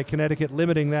there by Connecticut,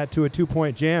 limiting that to a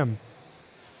 2-point jam.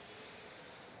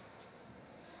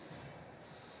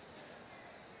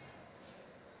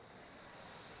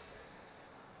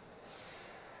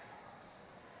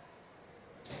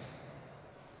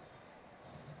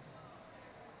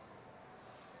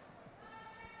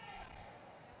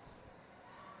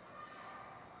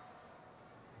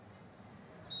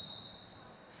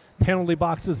 Penalty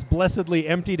box is blessedly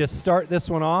empty to start this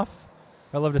one off.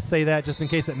 I love to say that just in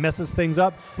case it messes things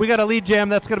up. We got a lead jam.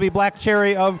 That's going to be Black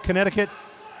Cherry of Connecticut,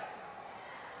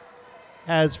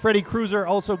 as Freddie Cruiser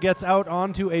also gets out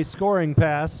onto a scoring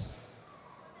pass.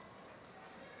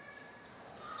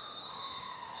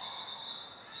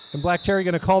 And Black Cherry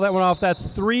going to call that one off. That's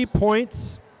 3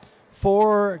 points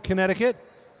for Connecticut.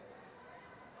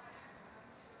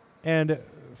 And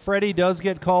Freddie does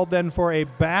get called then for a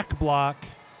back block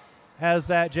as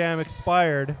that jam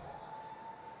expired.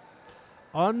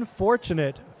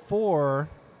 Unfortunate for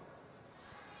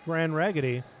Grand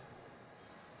Raggidy.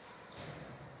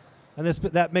 And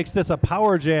that makes this a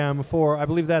power jam for, I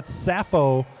believe that's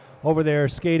Sappho over there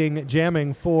skating,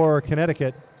 jamming for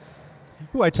Connecticut,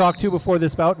 who I talked to before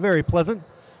this bout. Very pleasant.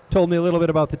 Told me a little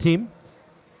bit about the team,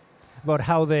 about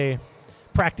how they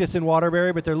practice in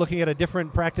Waterbury, but they're looking at a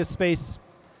different practice space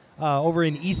over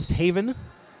in East Haven.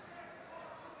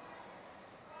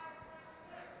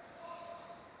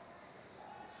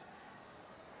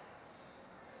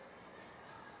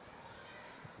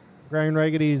 Grand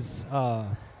Raggidy's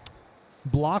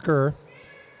blocker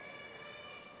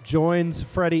joins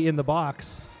Freddie in the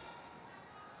box.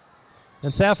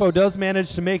 And Sappho does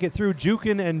manage to make it through,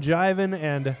 jukin' and jivin'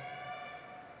 and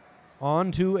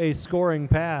onto a scoring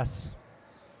pass.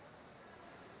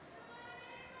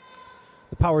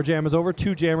 The power jam is over.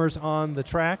 2 jammers on the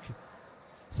track.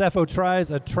 Sappho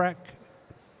tries a track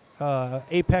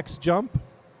apex jump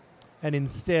and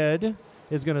instead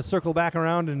is going to circle back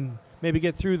around and maybe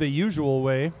get through the usual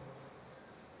way.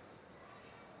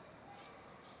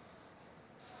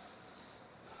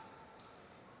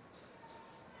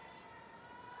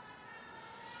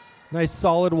 Nice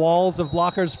solid walls of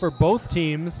blockers for both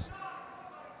teams.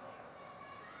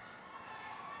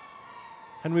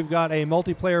 And we've got a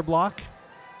multiplayer block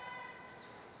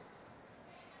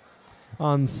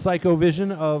on Psycho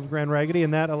Vision of Grand Raggidy,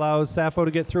 and that allows Sappho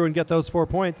to get through and get those 4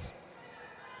 points.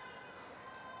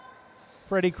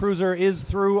 Freddie Cruiser is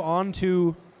through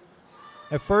onto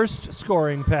a first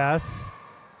scoring pass.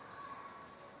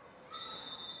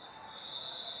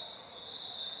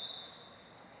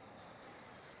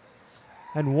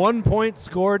 And 1 point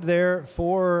scored there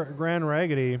for Grand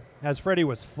Raggidy as Freddie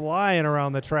was flying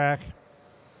around the track.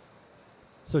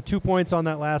 So 2 points on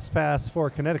that last pass for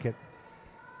Connecticut.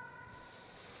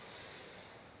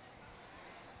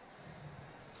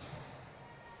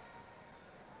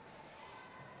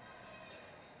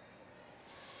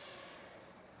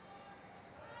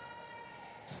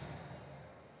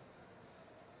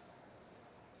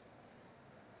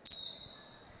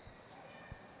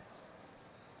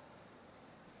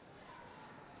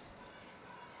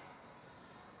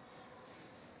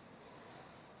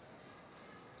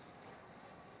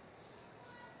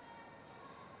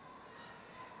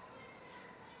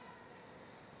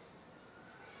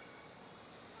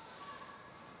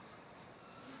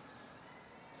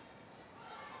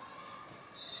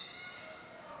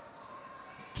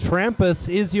 Trampus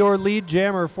is your lead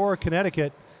jammer for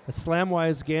Connecticut. A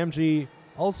Slamwise Gamgee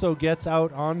also gets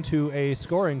out onto a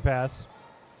scoring pass.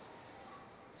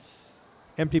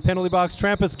 Empty penalty box.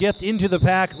 Trampus gets into the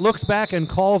pack, looks back, and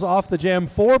calls off the jam.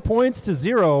 4 points to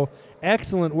 0.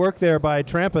 Excellent work there by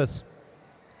Trampus.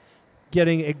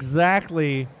 Getting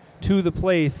exactly to the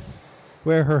place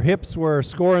where her hips were,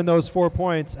 scoring those 4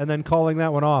 points, and then calling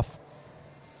that one off.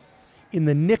 In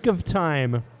the nick of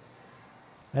time,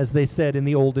 as they said in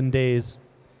the olden days.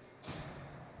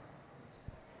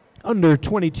 Under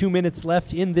 22 minutes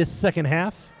left in this second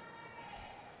half.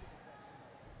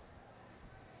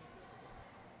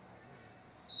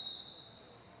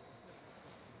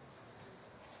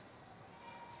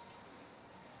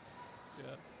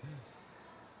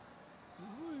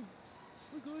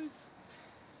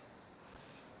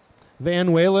 Van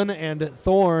Walen and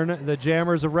Thorne, the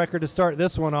jammers of record to start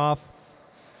this one off.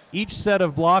 Each set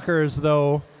of blockers,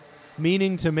 though,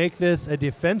 meaning to make this a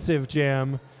defensive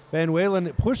jam. Van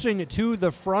Walen pushing to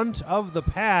the front of the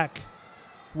pack.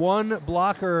 One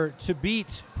blocker to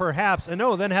beat, perhaps. And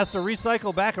no, then has to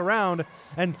recycle back around.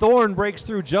 And Thorne breaks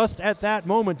through just at that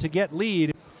moment to get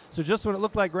lead. So just when it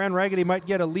looked like Grand Raggidy might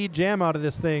get a lead jam out of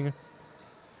this thing,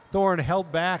 Thorne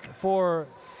held back for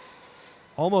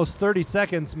almost 30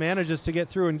 seconds, manages to get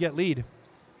through and get lead.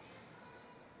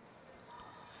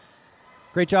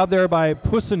 Great job there by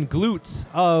Puss and Glutes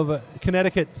of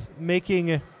Connecticut,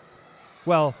 making,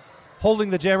 well, holding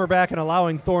the jammer back and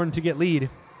allowing Thorne to get lead.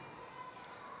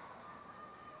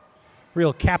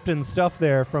 Real captain stuff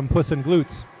there from Puss and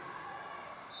Glutes.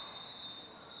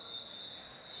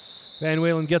 Van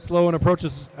Walen gets low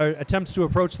and attempts to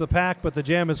approach the pack, but the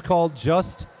jam is called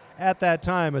just at that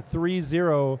time. A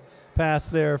 3-0 pass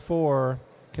there for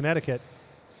Connecticut.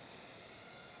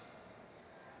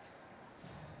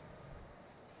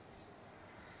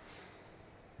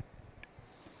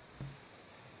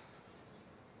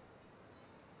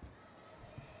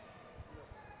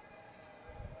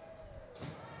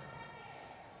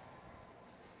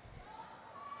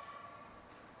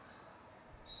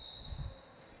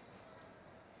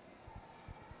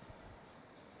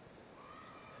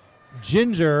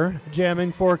 Ginger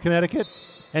jamming for Connecticut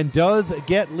and does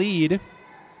get lead.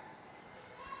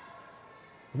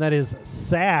 And that is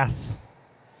Sass,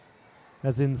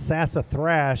 as in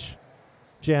Sassathrash,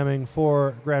 jamming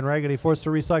for Grand Raggidy, forced to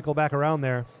recycle back around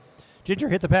there. Ginger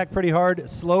hit the pack pretty hard,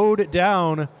 slowed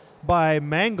down by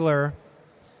Mangler,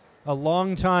 a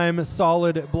long-time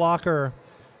solid blocker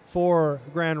for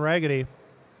Grand Raggidy.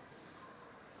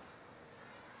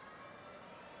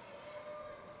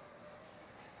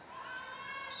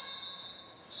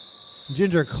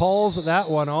 Ginger calls that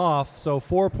one off, so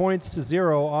 4 points to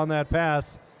 0 on that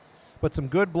pass. But some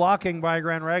good blocking by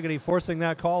Grand Raggidy, forcing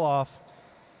that call off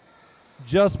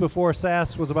just before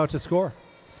Sass was about to score.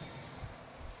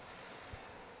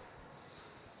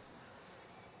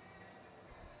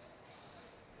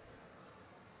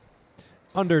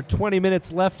 Under 20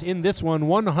 minutes left in this one,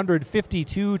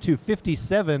 152 to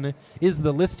 57 is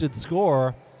the listed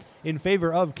score in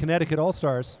favor of Connecticut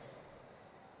All-Stars.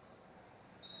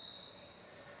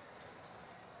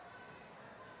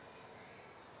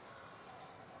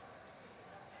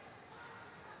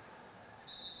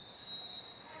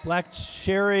 Black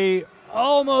Cherry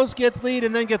almost gets lead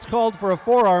and then gets called for a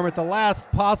forearm at the last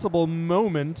possible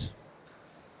moment,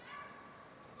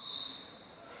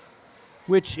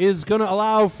 which is going to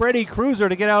allow Freddie Cruiser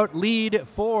to get out lead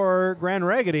for Grand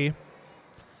Raggidy.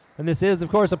 And this is, of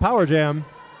course, a power jam.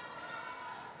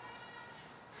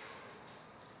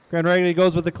 Grand Raggidy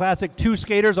goes with the classic 2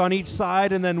 skaters on each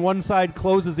side, and then one side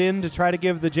closes in to try to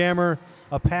give the jammer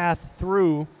a path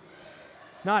through.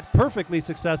 Not perfectly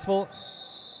successful.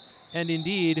 And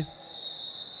indeed,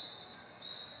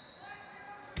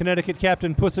 Connecticut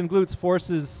captain Puss in Glutes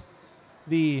forces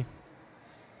the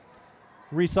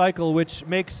recycle, which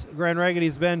makes Grand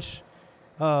Raggidy's bench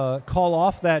call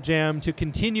off that jam to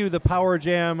continue the power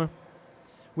jam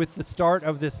with the start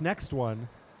of this next one.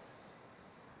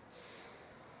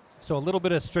 So a little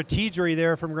bit of strategery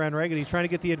there from Grand Raggidy, trying to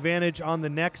get the advantage on the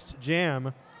next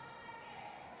jam.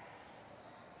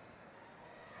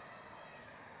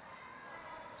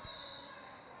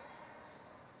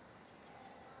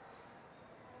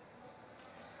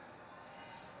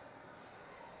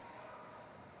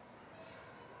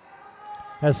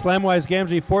 As Slamwise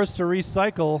Gamgee forced to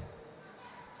recycle.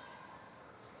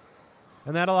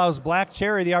 And that allows Black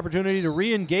Cherry the opportunity to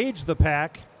re-engage the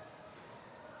pack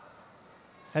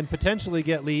and potentially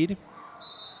get lead.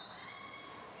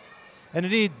 And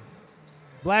indeed,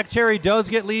 Black Cherry does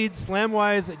get lead.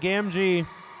 Slamwise Gamgee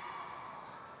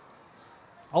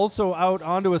Also out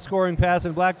onto a scoring pass,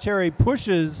 and Black Cherry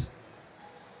pushes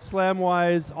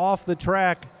Slamwise off the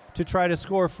track to try to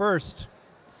score first.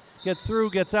 Gets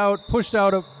through, gets out, pushed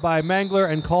out by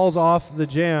Mangler, and calls off the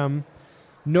jam.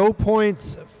 No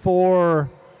points for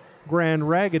Grand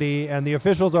Raggidy, and the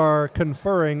officials are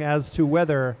conferring as to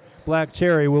whether Black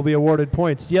Cherry will be awarded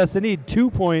points. Yes, indeed, 2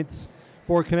 points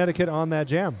for Connecticut on that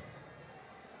jam.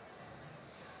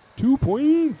 2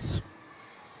 points.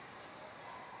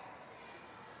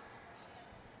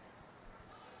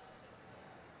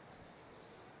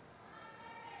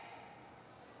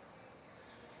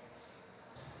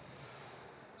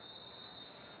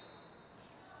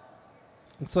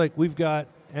 Looks like we've got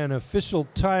an official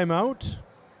timeout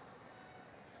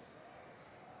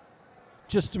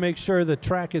just to make sure the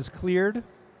track is cleared.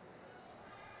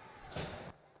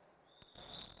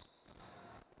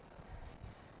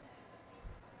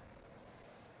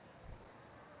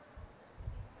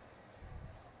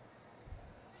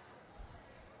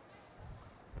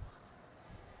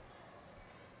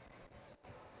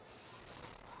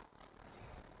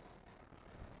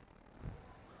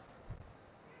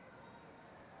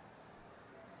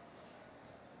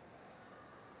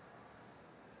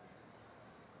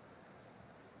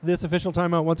 This official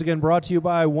timeout once again brought to you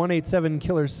by 187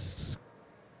 Killer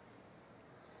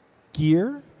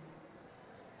Gear.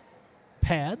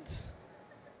 Pads.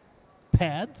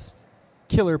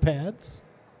 Killer pads.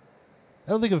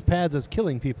 I don't think of pads as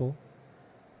killing people,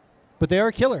 but they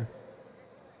are killer.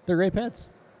 They're great pads.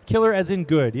 Killer as in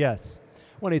good, yes.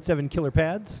 187 Killer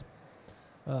pads.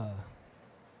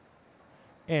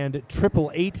 And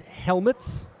 888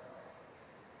 helmets.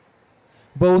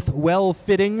 Both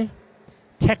well-fitting,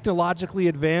 technologically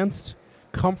advanced,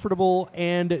 comfortable,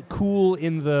 and cool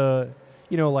in the,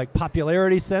 like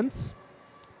popularity sense.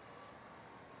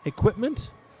 Equipment.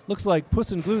 Looks like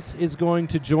Puss in Glutes is going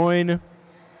to join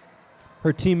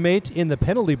her teammate in the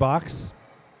penalty box.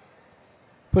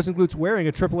 Puss in Glutes wearing a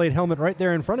 888 helmet right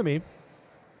there in front of me.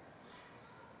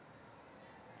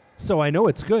 So I know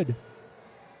it's good.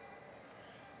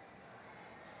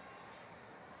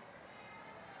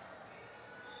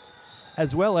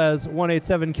 As well as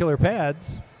 187 Killer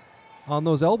pads on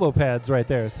those elbow pads right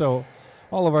there. So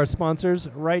all of our sponsors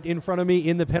right in front of me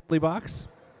in the penalty box.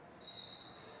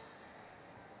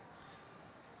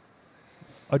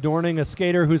 Adorning a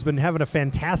skater who's been having a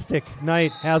fantastic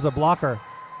night as a blocker.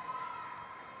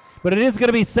 But it is going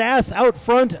to be Sass out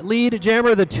front, lead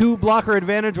jammer. The 2 blocker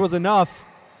advantage was enough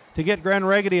to get Grand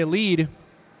Raggidy a lead.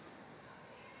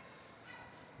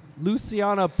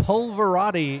 Luciana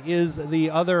Pulverati is the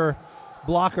other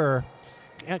blocker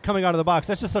coming out of the box.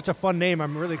 That's just such a fun name.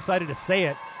 I'm really excited to say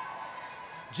it.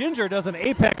 Ginger does an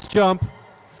apex jump,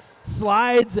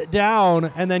 slides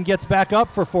down, and then gets back up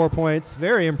for 4 points.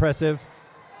 Very impressive.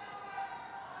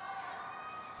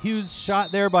 Huge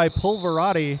shot there by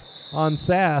Pulverati on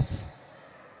Sass.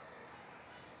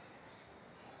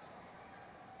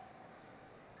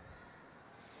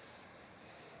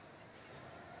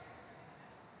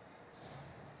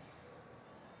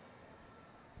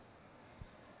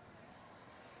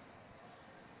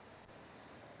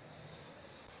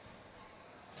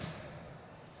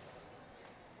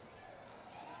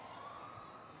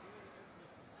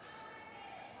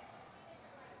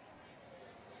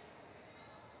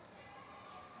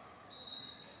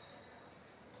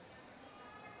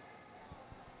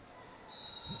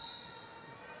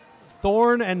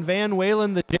 Thorne and Van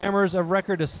Walen, the jammers of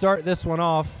record, to start this one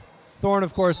off. Thorne,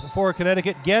 of course, for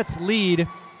Connecticut, gets lead,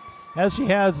 as she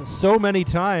has so many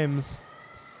times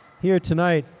here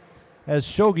tonight, as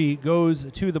Shogi goes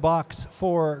to the box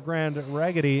for Grand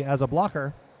Raggidy as a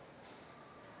blocker.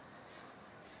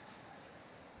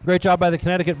 Great job by the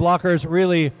Connecticut blockers,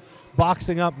 really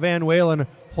boxing up Van Walen,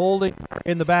 holding her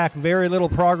in the back. Very little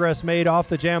progress made off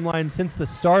the jam line since the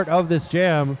start of this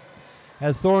jam,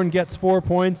 as Thorne gets 4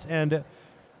 points and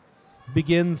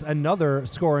begins another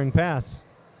scoring pass.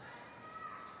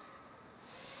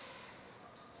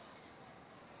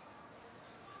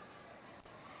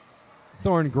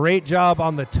 Thorne, great job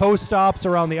on the toe stops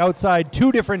around the outside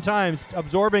 2 different times,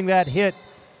 absorbing that hit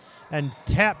and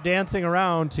tap dancing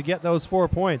around to get those 4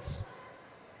 points.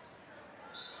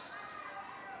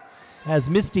 As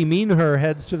Misty Meanher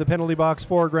heads to the penalty box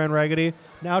for Grand Raggidy,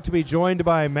 now to be joined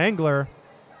by Mangler.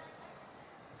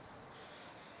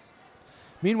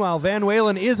 Meanwhile, Van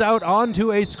Walen is out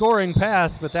onto a scoring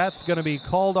pass, but that's going to be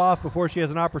called off before she has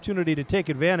an opportunity to take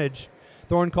advantage.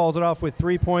 Thorne calls it off with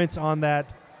 3 points on that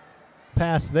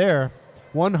pass there.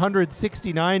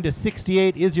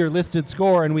 169-68 is your listed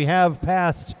score, and we have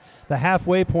passed the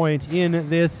halfway point in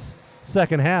this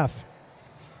second half.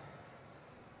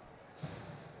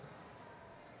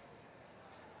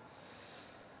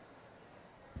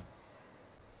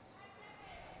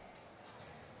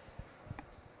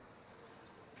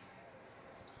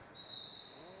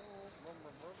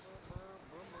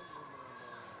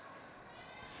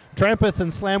 Trampus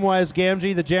and Slamwise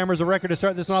Gamgee, the Jammers of record to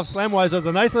start this one off. Slamwise does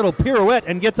a nice little pirouette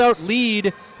and gets out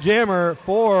lead jammer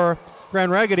for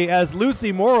Grand Raggidy as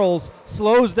Lucy Morals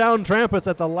slows down Trampus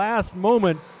at the last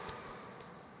moment.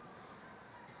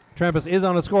 Trampus is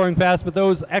on a scoring pass, but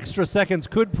those extra seconds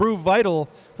could prove vital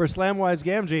for Slamwise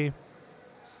Gamgee,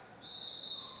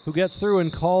 who gets through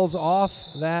and calls off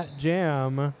that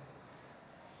jam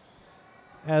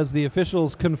as the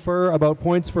officials confer about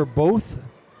points for both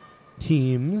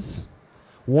teams.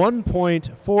 1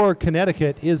 point for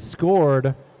Connecticut is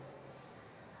scored.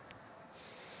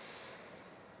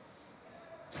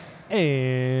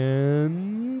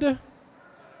 And it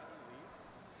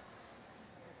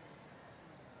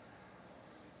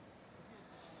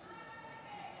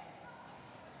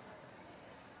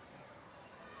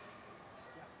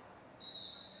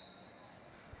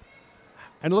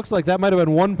looks like that might have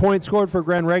been 1 point scored for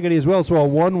Grand Raggidy as well, so a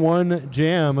 1-1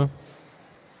 jam,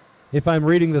 if I'm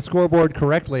reading the scoreboard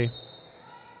correctly.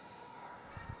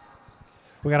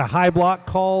 We got a high block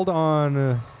called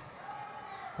on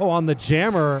the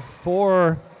jammer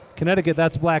for Connecticut.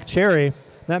 That's Black Cherry.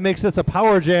 That makes this a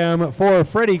power jam for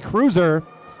Freddie Cruiser.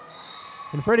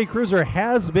 And Freddie Cruiser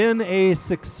has been a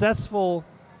successful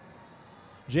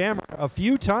jammer a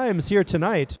few times here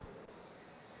tonight.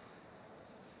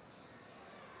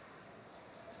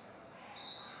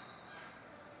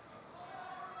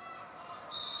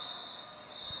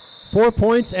 Four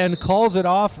points and calls it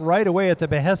off right away at the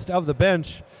behest of the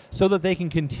bench so that they can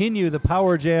continue the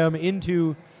power jam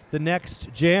into the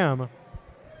next jam.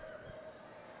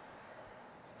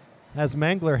 As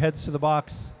Mangler heads to the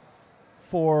box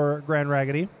for Grand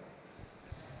Raggidy.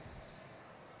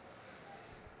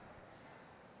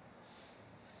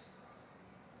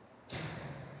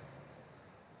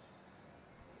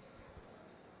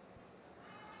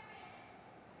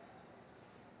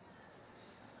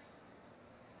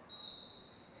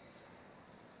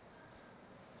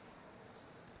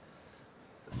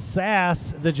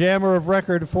 Sass, the jammer of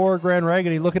record for Grand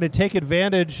Raggidy, looking to take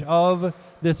advantage of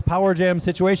this power jam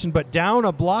situation, but down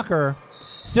a blocker.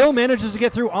 Still manages to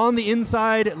get through on the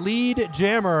inside. Lead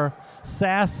jammer,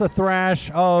 Sass, a thrash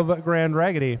of Grand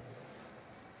Raggidy.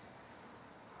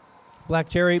 Black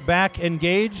Cherry back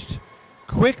engaged.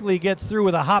 Quickly gets through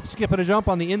with a hop, skip, and a jump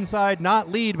on the inside.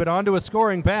 Not lead, but onto a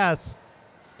scoring pass.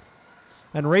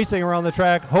 And racing around the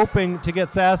track, hoping to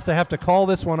get Sass to have to call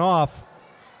this one off.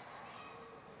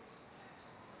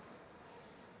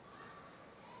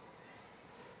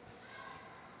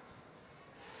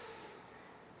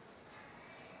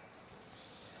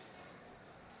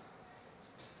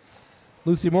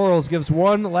 Lucy Morals gives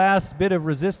one last bit of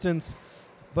resistance,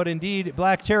 but indeed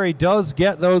Black Cherry does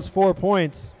get those 4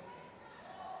 points.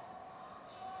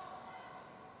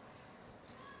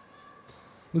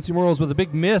 Lucy Morals with a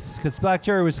big miss because Black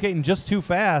Cherry was skating just too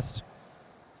fast.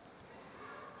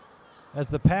 As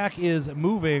the pack is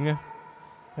moving, and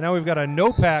now we've got a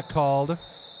no pack called.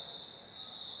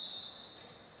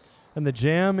 And the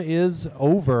jam is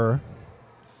over.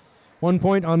 1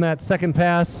 point on that second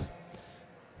pass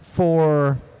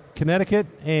for Connecticut,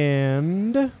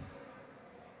 and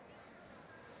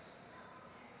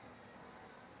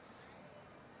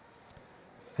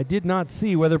I did not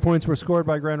see whether points were scored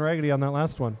by Grand Raggidy on that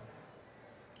last one.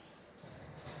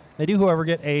 They do, however,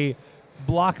 get a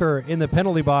blocker in the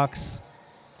penalty box.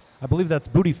 I believe that's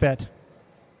Booty Fett,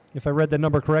 if I read the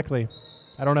number correctly.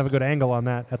 I don't have a good angle on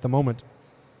that at the moment.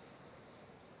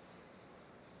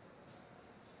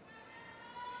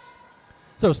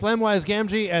 So Slamwise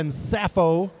Gamgee and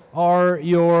Sappho are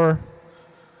your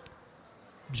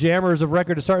jammers of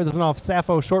record to start this one off.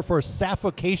 Sappho, short for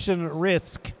Suffocation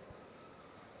Risk.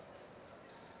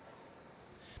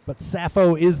 But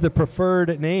Sappho is the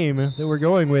preferred name that we're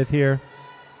going with here.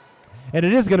 And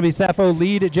it is going to be Sappho,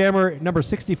 lead jammer number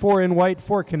 64 in white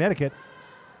for Connecticut.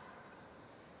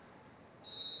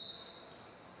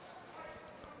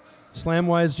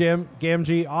 Slamwise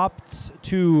Gamgee opts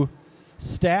to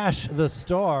stash the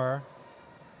star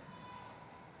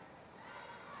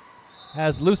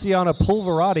as Luciana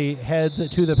Pulverati heads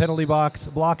to the penalty box,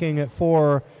 blocking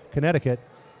for Connecticut.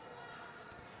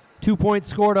 2 points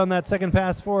scored on that second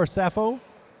pass for Sappho,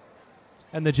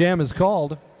 and the jam is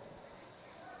called.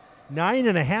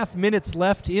 9.5 minutes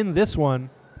left in this one.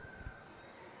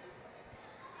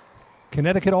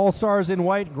 Connecticut All-Stars in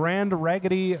white, Grand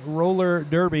Raggidy Roller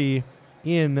Derby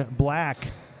in black.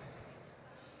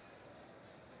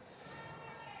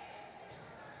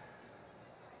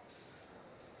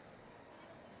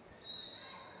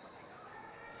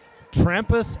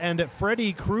 Trampus and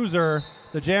Freddie Cruiser,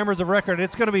 the jammers of record.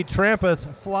 It's going to be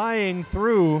Trampus flying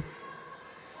through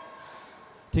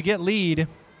to get lead.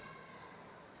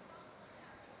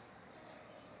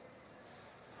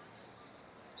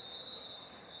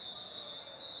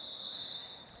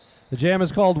 The jam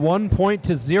is called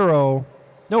 1-0.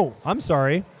 No, I'm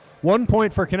sorry. 1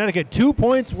 point for Connecticut. 2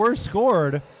 points were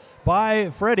scored by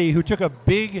Freddie, who took a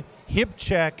big hip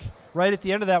check right at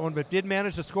the end of that one, but did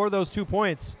manage to score those 2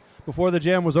 points before the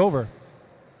jam was over.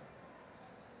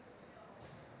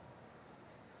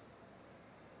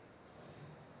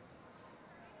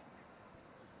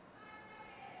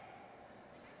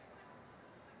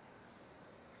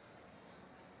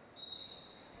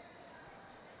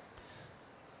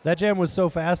 That jam was so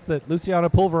fast that Luciana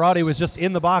Pulverati was just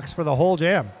in the box for the whole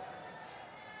jam.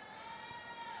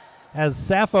 As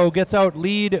Sappho gets out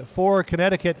lead for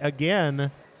Connecticut again,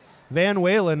 Van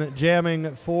Walen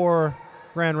jamming for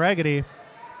Grand Raggidy.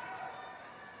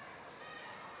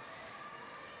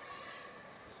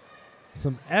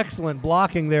 Some excellent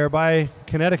blocking there by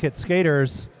Connecticut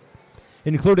skaters,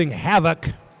 including Havoc.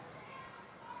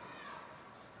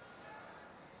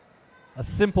 A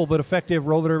simple but effective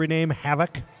roller derby name,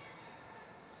 Havoc.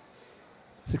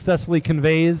 Successfully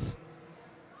conveys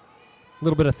a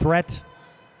little bit of threat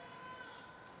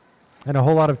and a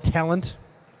whole lot of talent.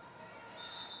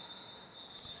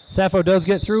 Sappho does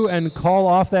get through and call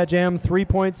off that jam,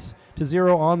 3-0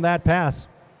 on that pass.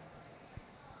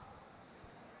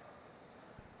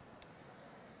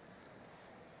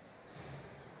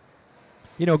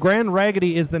 You know, Grand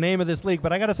Raggidy is the name of this league,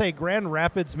 but I got to say, Grand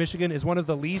Rapids, Michigan is one of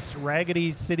the least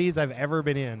raggedy cities I've ever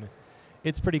been in.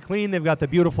 It's pretty clean. They've got the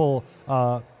beautiful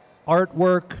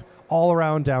artwork all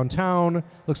around downtown.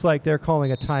 Looks like they're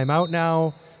calling a timeout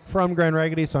now from Grand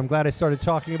Raggidy, so I'm glad I started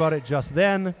talking about it just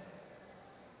then.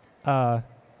 You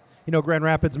know, Grand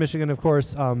Rapids, Michigan, of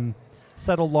course,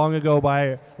 settled long ago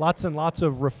by lots and lots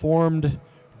of Reformed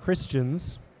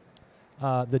Christians.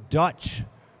 The Dutch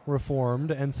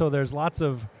Reformed, and so there's lots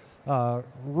of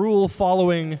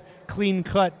rule-following,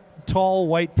 clean-cut, tall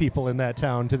white people in that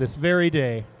town to this very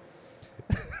day.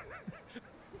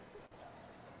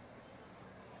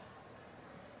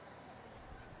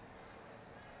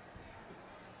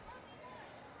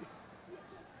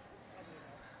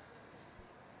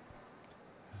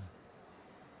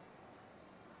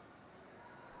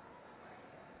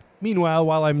 Meanwhile,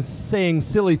 while I'm saying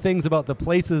silly things about the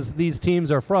places these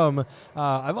teams are from,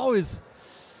 I've always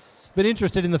been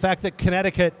interested in the fact that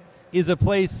Connecticut is a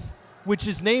place which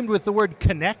is named with the word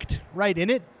connect right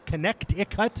in it.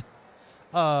 Connecticut.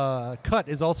 Cut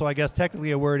is also, I guess,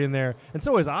 technically a word in there, and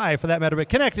so is I, for that matter, but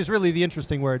connect is really the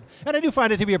interesting word. And I do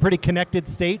find it to be a pretty connected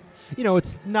state. You know,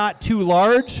 it's not too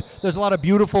large. There's a lot of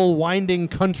beautiful, winding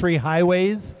country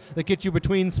highways that get you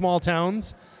between small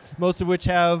towns, most of which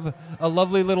have a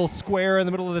lovely little square in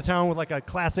the middle of the town with like a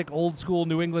classic old-school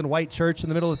New England white church in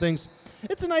the middle of things.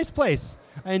 It's a nice place.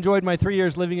 I enjoyed my 3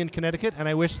 years living in Connecticut, and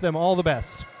I wish them all the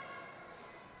best.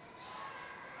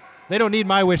 They don't need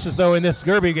my wishes, though, in this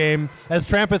Derby game, as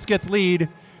Trampus gets lead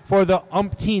for the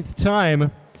umpteenth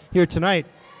time here tonight.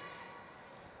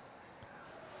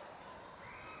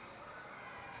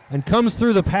 And comes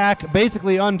through the pack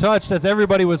basically untouched, as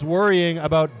everybody was worrying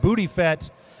about Booty Fett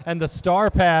and the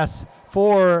star pass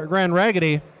for Grand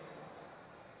Raggidy.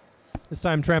 This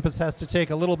time Trampus has to take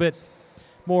a little bit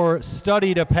more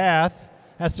studied a path,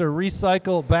 has to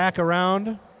recycle back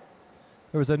around.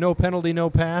 There was a no penalty, no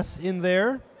pass in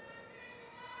there.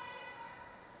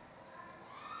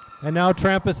 And now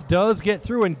Trampus does get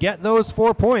through and get those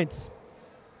 4 points.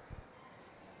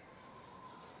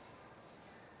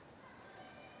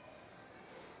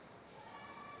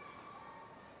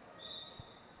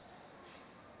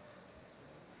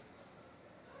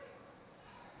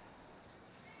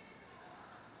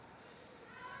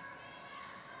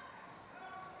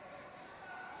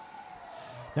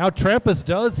 Now Trampus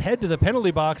does head to the penalty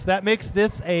box. That makes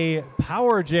this a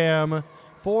power jam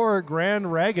for Grand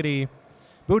Raggidy.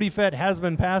 Booty Fett has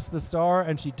been past the star,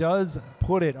 and she does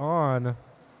put it on.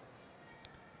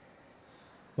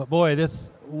 But boy, this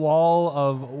wall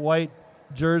of white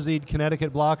jerseyed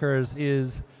Connecticut blockers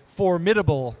is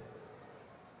formidable.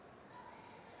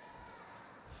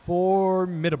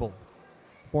 Formidable.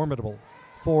 Formidable.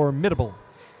 Formidable.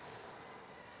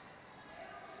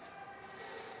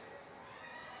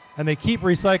 And they keep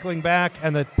recycling back,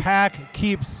 and the pack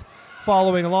keeps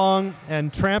following along,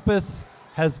 and Trampus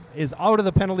is out of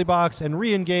the penalty box and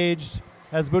re-engaged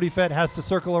as Booty Fett has to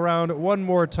circle around one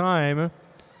more time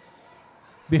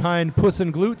behind Puss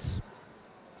in Glutes,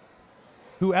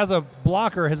 who as a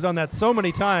blocker has done that so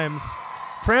many times.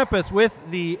 Trampus with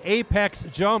the apex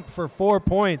jump for 4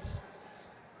 points.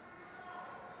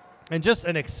 And just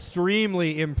an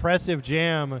extremely impressive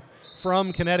jam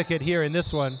from Connecticut here in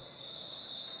this one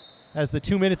as the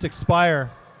 2 minutes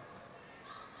expire.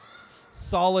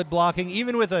 Solid blocking,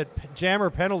 even with a jammer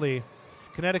penalty.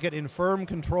 Connecticut in firm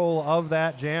control of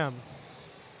that jam.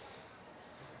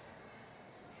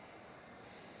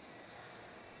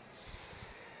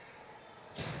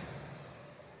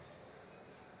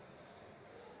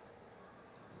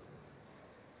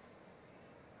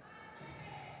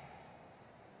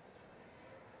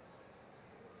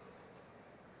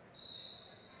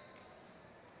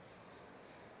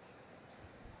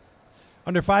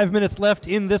 Under 5 minutes left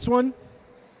in this one.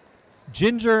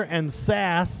 Ginger and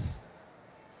Sass,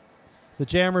 the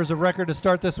jammers of record to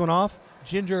start this one off.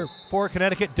 Ginger for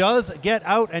Connecticut does get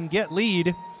out and get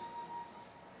lead.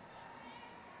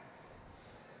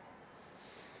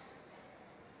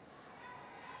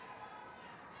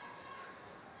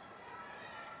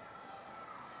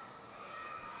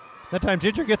 That time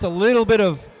Ginger gets a little bit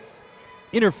of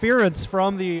interference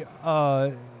from the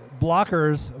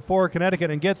blockers for Connecticut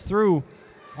and gets through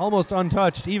almost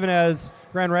untouched, even as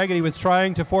Grand Raggidy was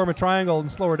trying to form a triangle and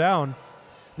slow her down.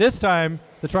 This time,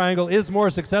 the triangle is more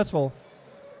successful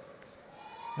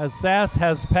as Sass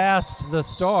has passed the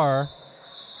star.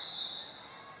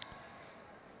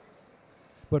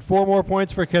 But 4 more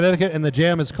points for Connecticut, and the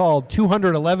jam is called.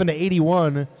 211 to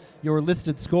 81, your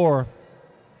listed score.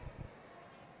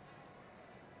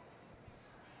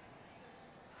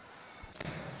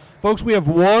 Folks, we have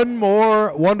one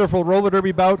more wonderful roller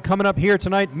derby bout coming up here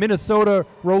tonight. Minnesota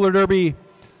Roller Derby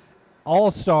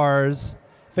All-Stars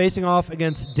facing off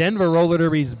against Denver Roller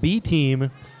Derby's B team.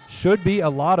 Should be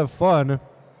a lot of fun.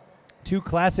 2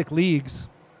 classic leagues.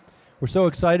 We're so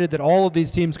excited that all of these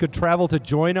teams could travel to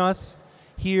join us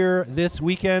here this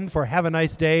weekend for Have a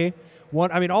Nice Day.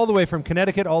 All the way from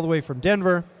Connecticut, all the way from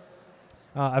Denver.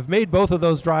 I've made both of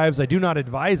those drives. I do not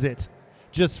advise it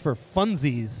just for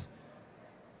funsies.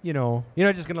 You know, you're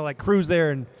not just going to like cruise there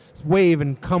and wave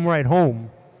and come right home.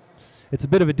 It's a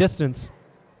bit of a distance.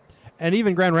 And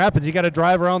even Grand Rapids, you got to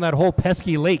drive around that whole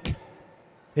pesky lake.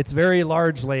 It's a very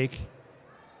large lake.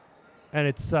 And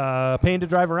it's a pain to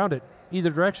drive around it,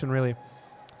 either direction, really.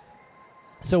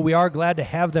 So we are glad to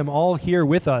have them all here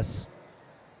with us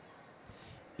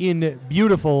in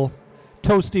beautiful,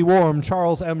 toasty, warm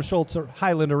Charles M. Schulz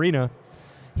Highland Arena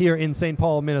here in St.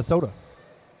 Paul, Minnesota.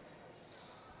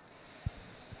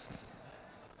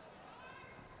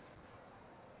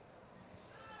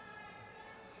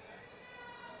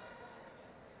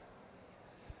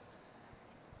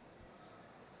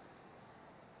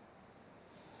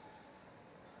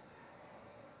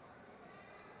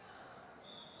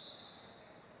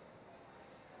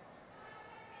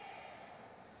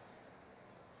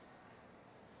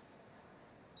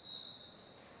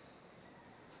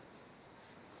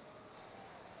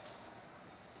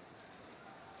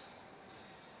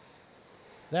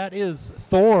 That is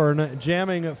Thorne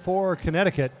jamming for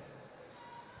Connecticut.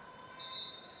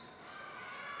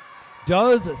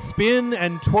 Does spin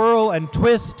and twirl and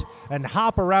twist and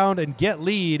hop around and get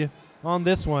lead on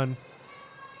this one.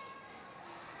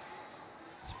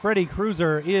 Freddie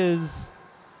Cruiser is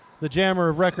the jammer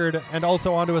of record and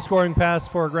also onto a scoring pass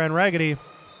for Grand Raggidy.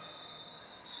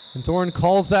 And Thorne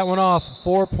calls that one off,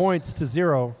 4 points to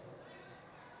 0.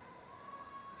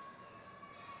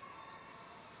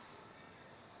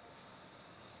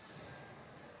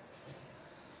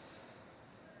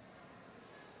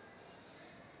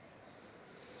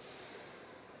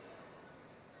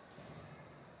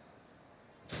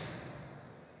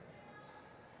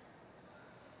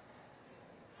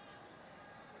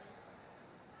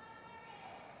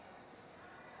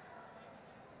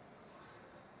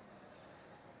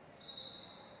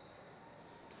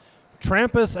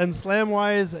 Trampus and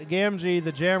Slamwise Gamgee,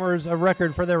 the jammers of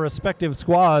record for their respective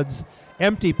squads.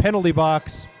 Empty penalty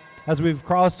box as we've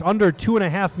crossed under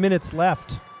 2.5 minutes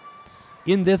left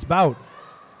in this bout.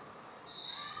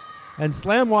 And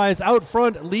Slamwise out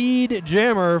front, lead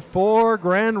jammer for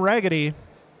Grand Raggidy.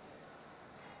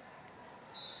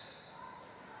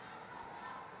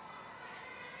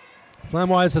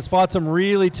 Slamwise has fought some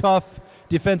really tough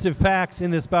defensive packs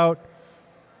in this bout.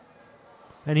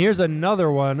 And here's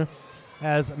another one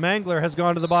as Mangler has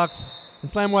gone to the box. And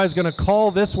Slamwise is going to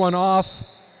call this one off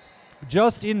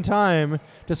just in time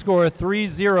to score a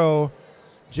 3-0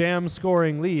 jam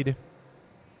scoring lead.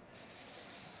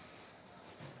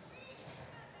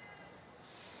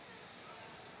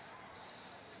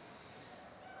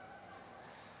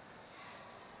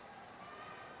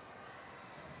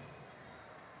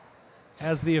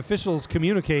 As the officials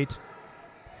communicate,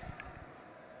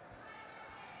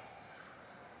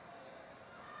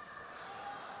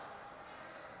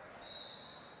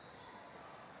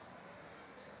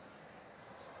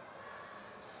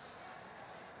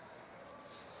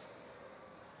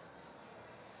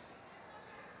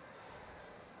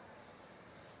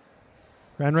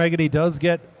 Grand Raggidy does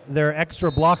get their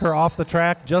extra blocker off the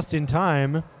track just in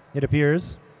time, it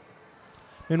appears.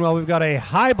 Meanwhile, we've got a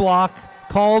high block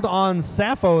called on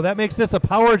Sappho. That makes this a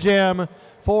power jam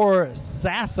for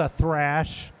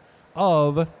Sassathrash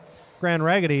of Grand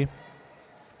Raggidy.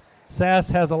 Sass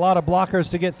has a lot of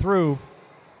blockers to get through.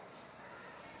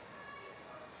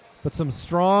 But some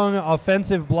strong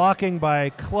offensive blocking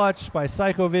by Clutch, by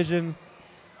Psychovision.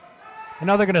 And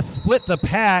now they're going to split the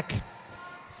pack,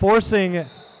 forcing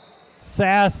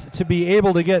Sass to be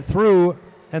able to get through.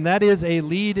 And that is a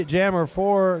lead jammer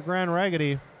for Grand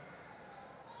Raggidy.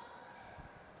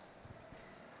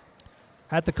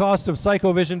 At the cost of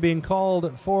Psychovision being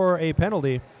called for a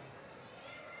penalty.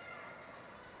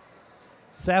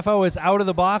 Sappho is out of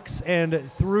the box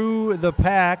and through the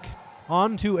pack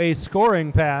onto a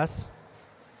scoring pass.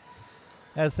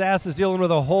 As Sass is dealing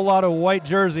with a whole lot of white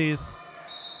jerseys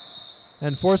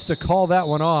and forced to call that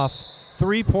one off.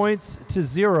 3 points to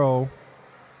 0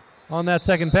 on that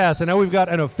second pass. And now we've got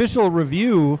an official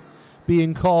review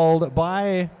being called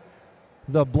by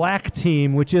the black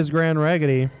team, which is Grand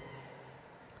Raggidy.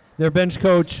 Their bench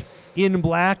coach in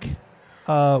black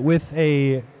with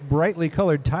a brightly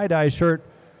colored tie-dye shirt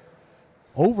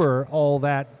over all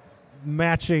that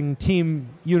matching team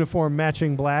uniform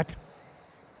matching black.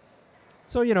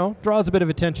 So, you know, draws a bit of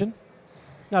attention.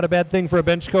 Not a bad thing for a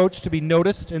bench coach to be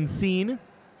noticed and seen.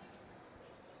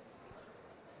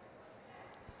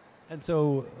 And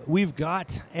so we've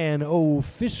got an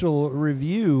official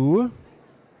review.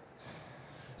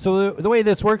 So the way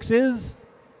this works is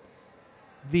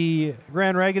the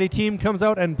Grand Raggidy team comes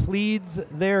out and pleads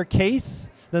their case.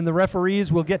 Then the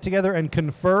referees will get together and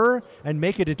confer and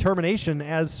make a determination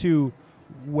as to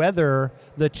whether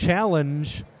the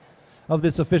challenge of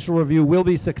this official review will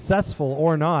be successful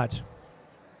or not.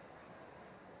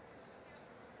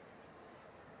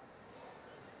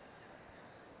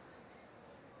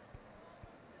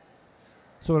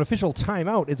 So an official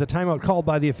timeout is a timeout called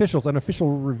by the officials, an official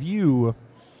review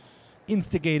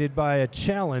instigated by a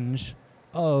challenge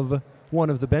of one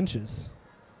of the benches.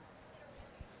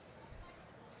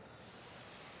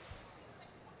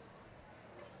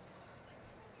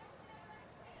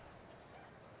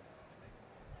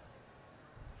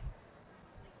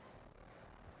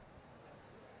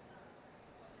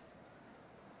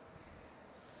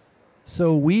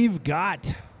 So we've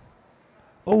got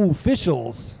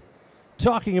officials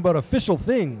talking about official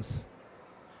things,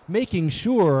 making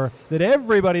sure that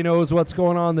everybody knows what's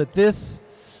going on, that this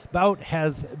bout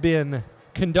has been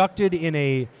conducted in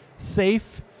a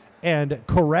safe and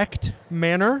correct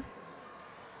manner,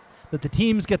 that the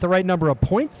teams get the right number of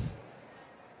points,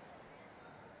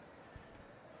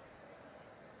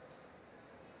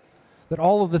 that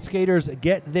all of the skaters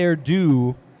get their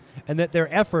due, and that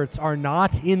their efforts are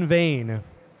not in vain.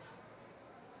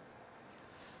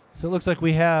 So it looks like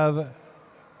we have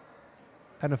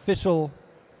an official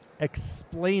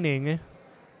explaining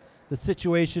the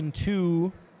situation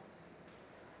to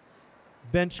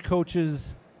bench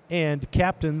coaches and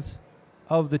captains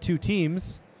of the two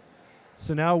teams.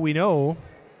 So now we know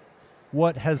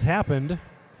what has happened.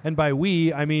 And by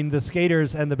we, I mean the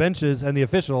skaters and the benches and the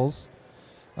officials.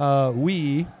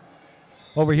 We,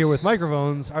 over here with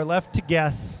microphones, are left to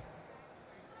guess.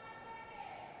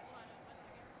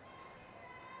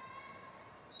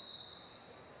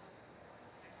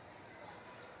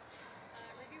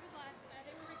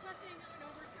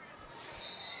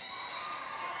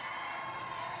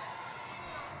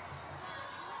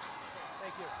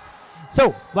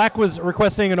 So, Black was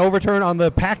requesting an overturn on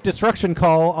the pack destruction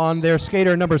call on their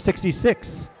skater number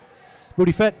 66.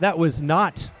 Booty Fett, that was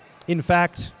not, in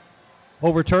fact,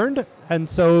 overturned. And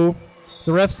so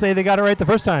the refs say they got it right the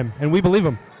first time, and we believe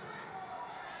them.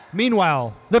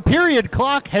 Meanwhile, the period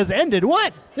clock has ended.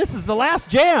 What? This is the last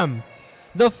jam.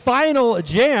 The final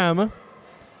jam.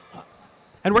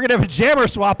 And we're going to have a jammer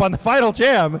swap on the final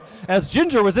jam as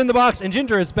Ginger was in the box, and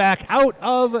Ginger is back out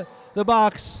of the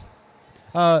box.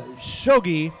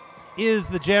 Shogi is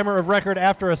the jammer of record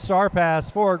after a star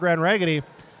pass for Grand Raggidy.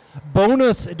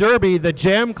 Bonus Derby, the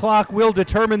jam clock will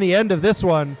determine the end of this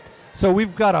one. So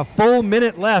we've got a full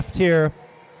minute left here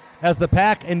as the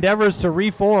pack endeavors to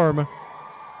reform.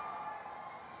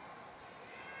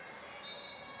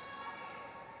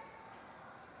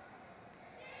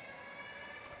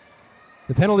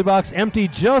 The penalty box empty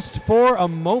just for a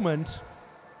moment.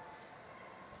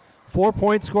 4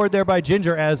 points scored there by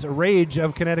Ginger as Rage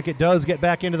of Connecticut does get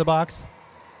back into the box.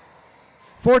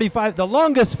 45, the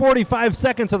longest 45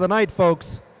 seconds of the night,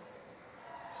 folks.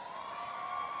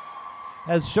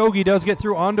 As Shogi does get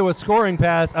through onto a scoring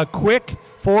pass. A quick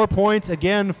 4 points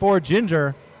again for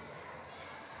Ginger.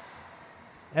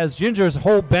 as Ginger's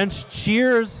whole bench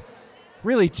cheers,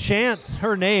 really chants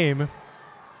her name,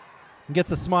 and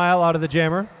gets a smile out of the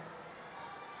jammer.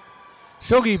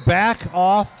 Shogi back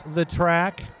off the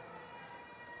track.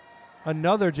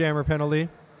 Another jammer penalty.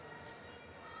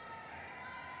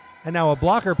 And now a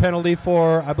blocker penalty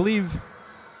for, I believe,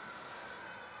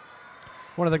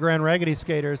 one of the Grand Raggidy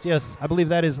skaters. Yes, I believe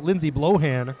that is Lindsay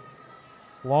Blohan,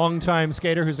 longtime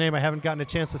skater whose name I haven't gotten a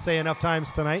chance to say enough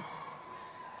times tonight.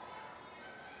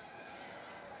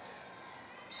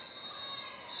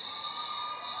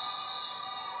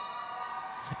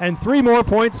 And 3 more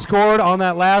points scored on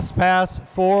that last pass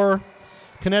for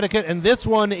Connecticut, and this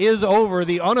one is over.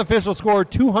 The unofficial score,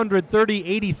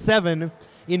 230-87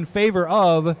 in favor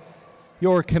of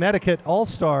your Connecticut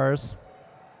All-Stars.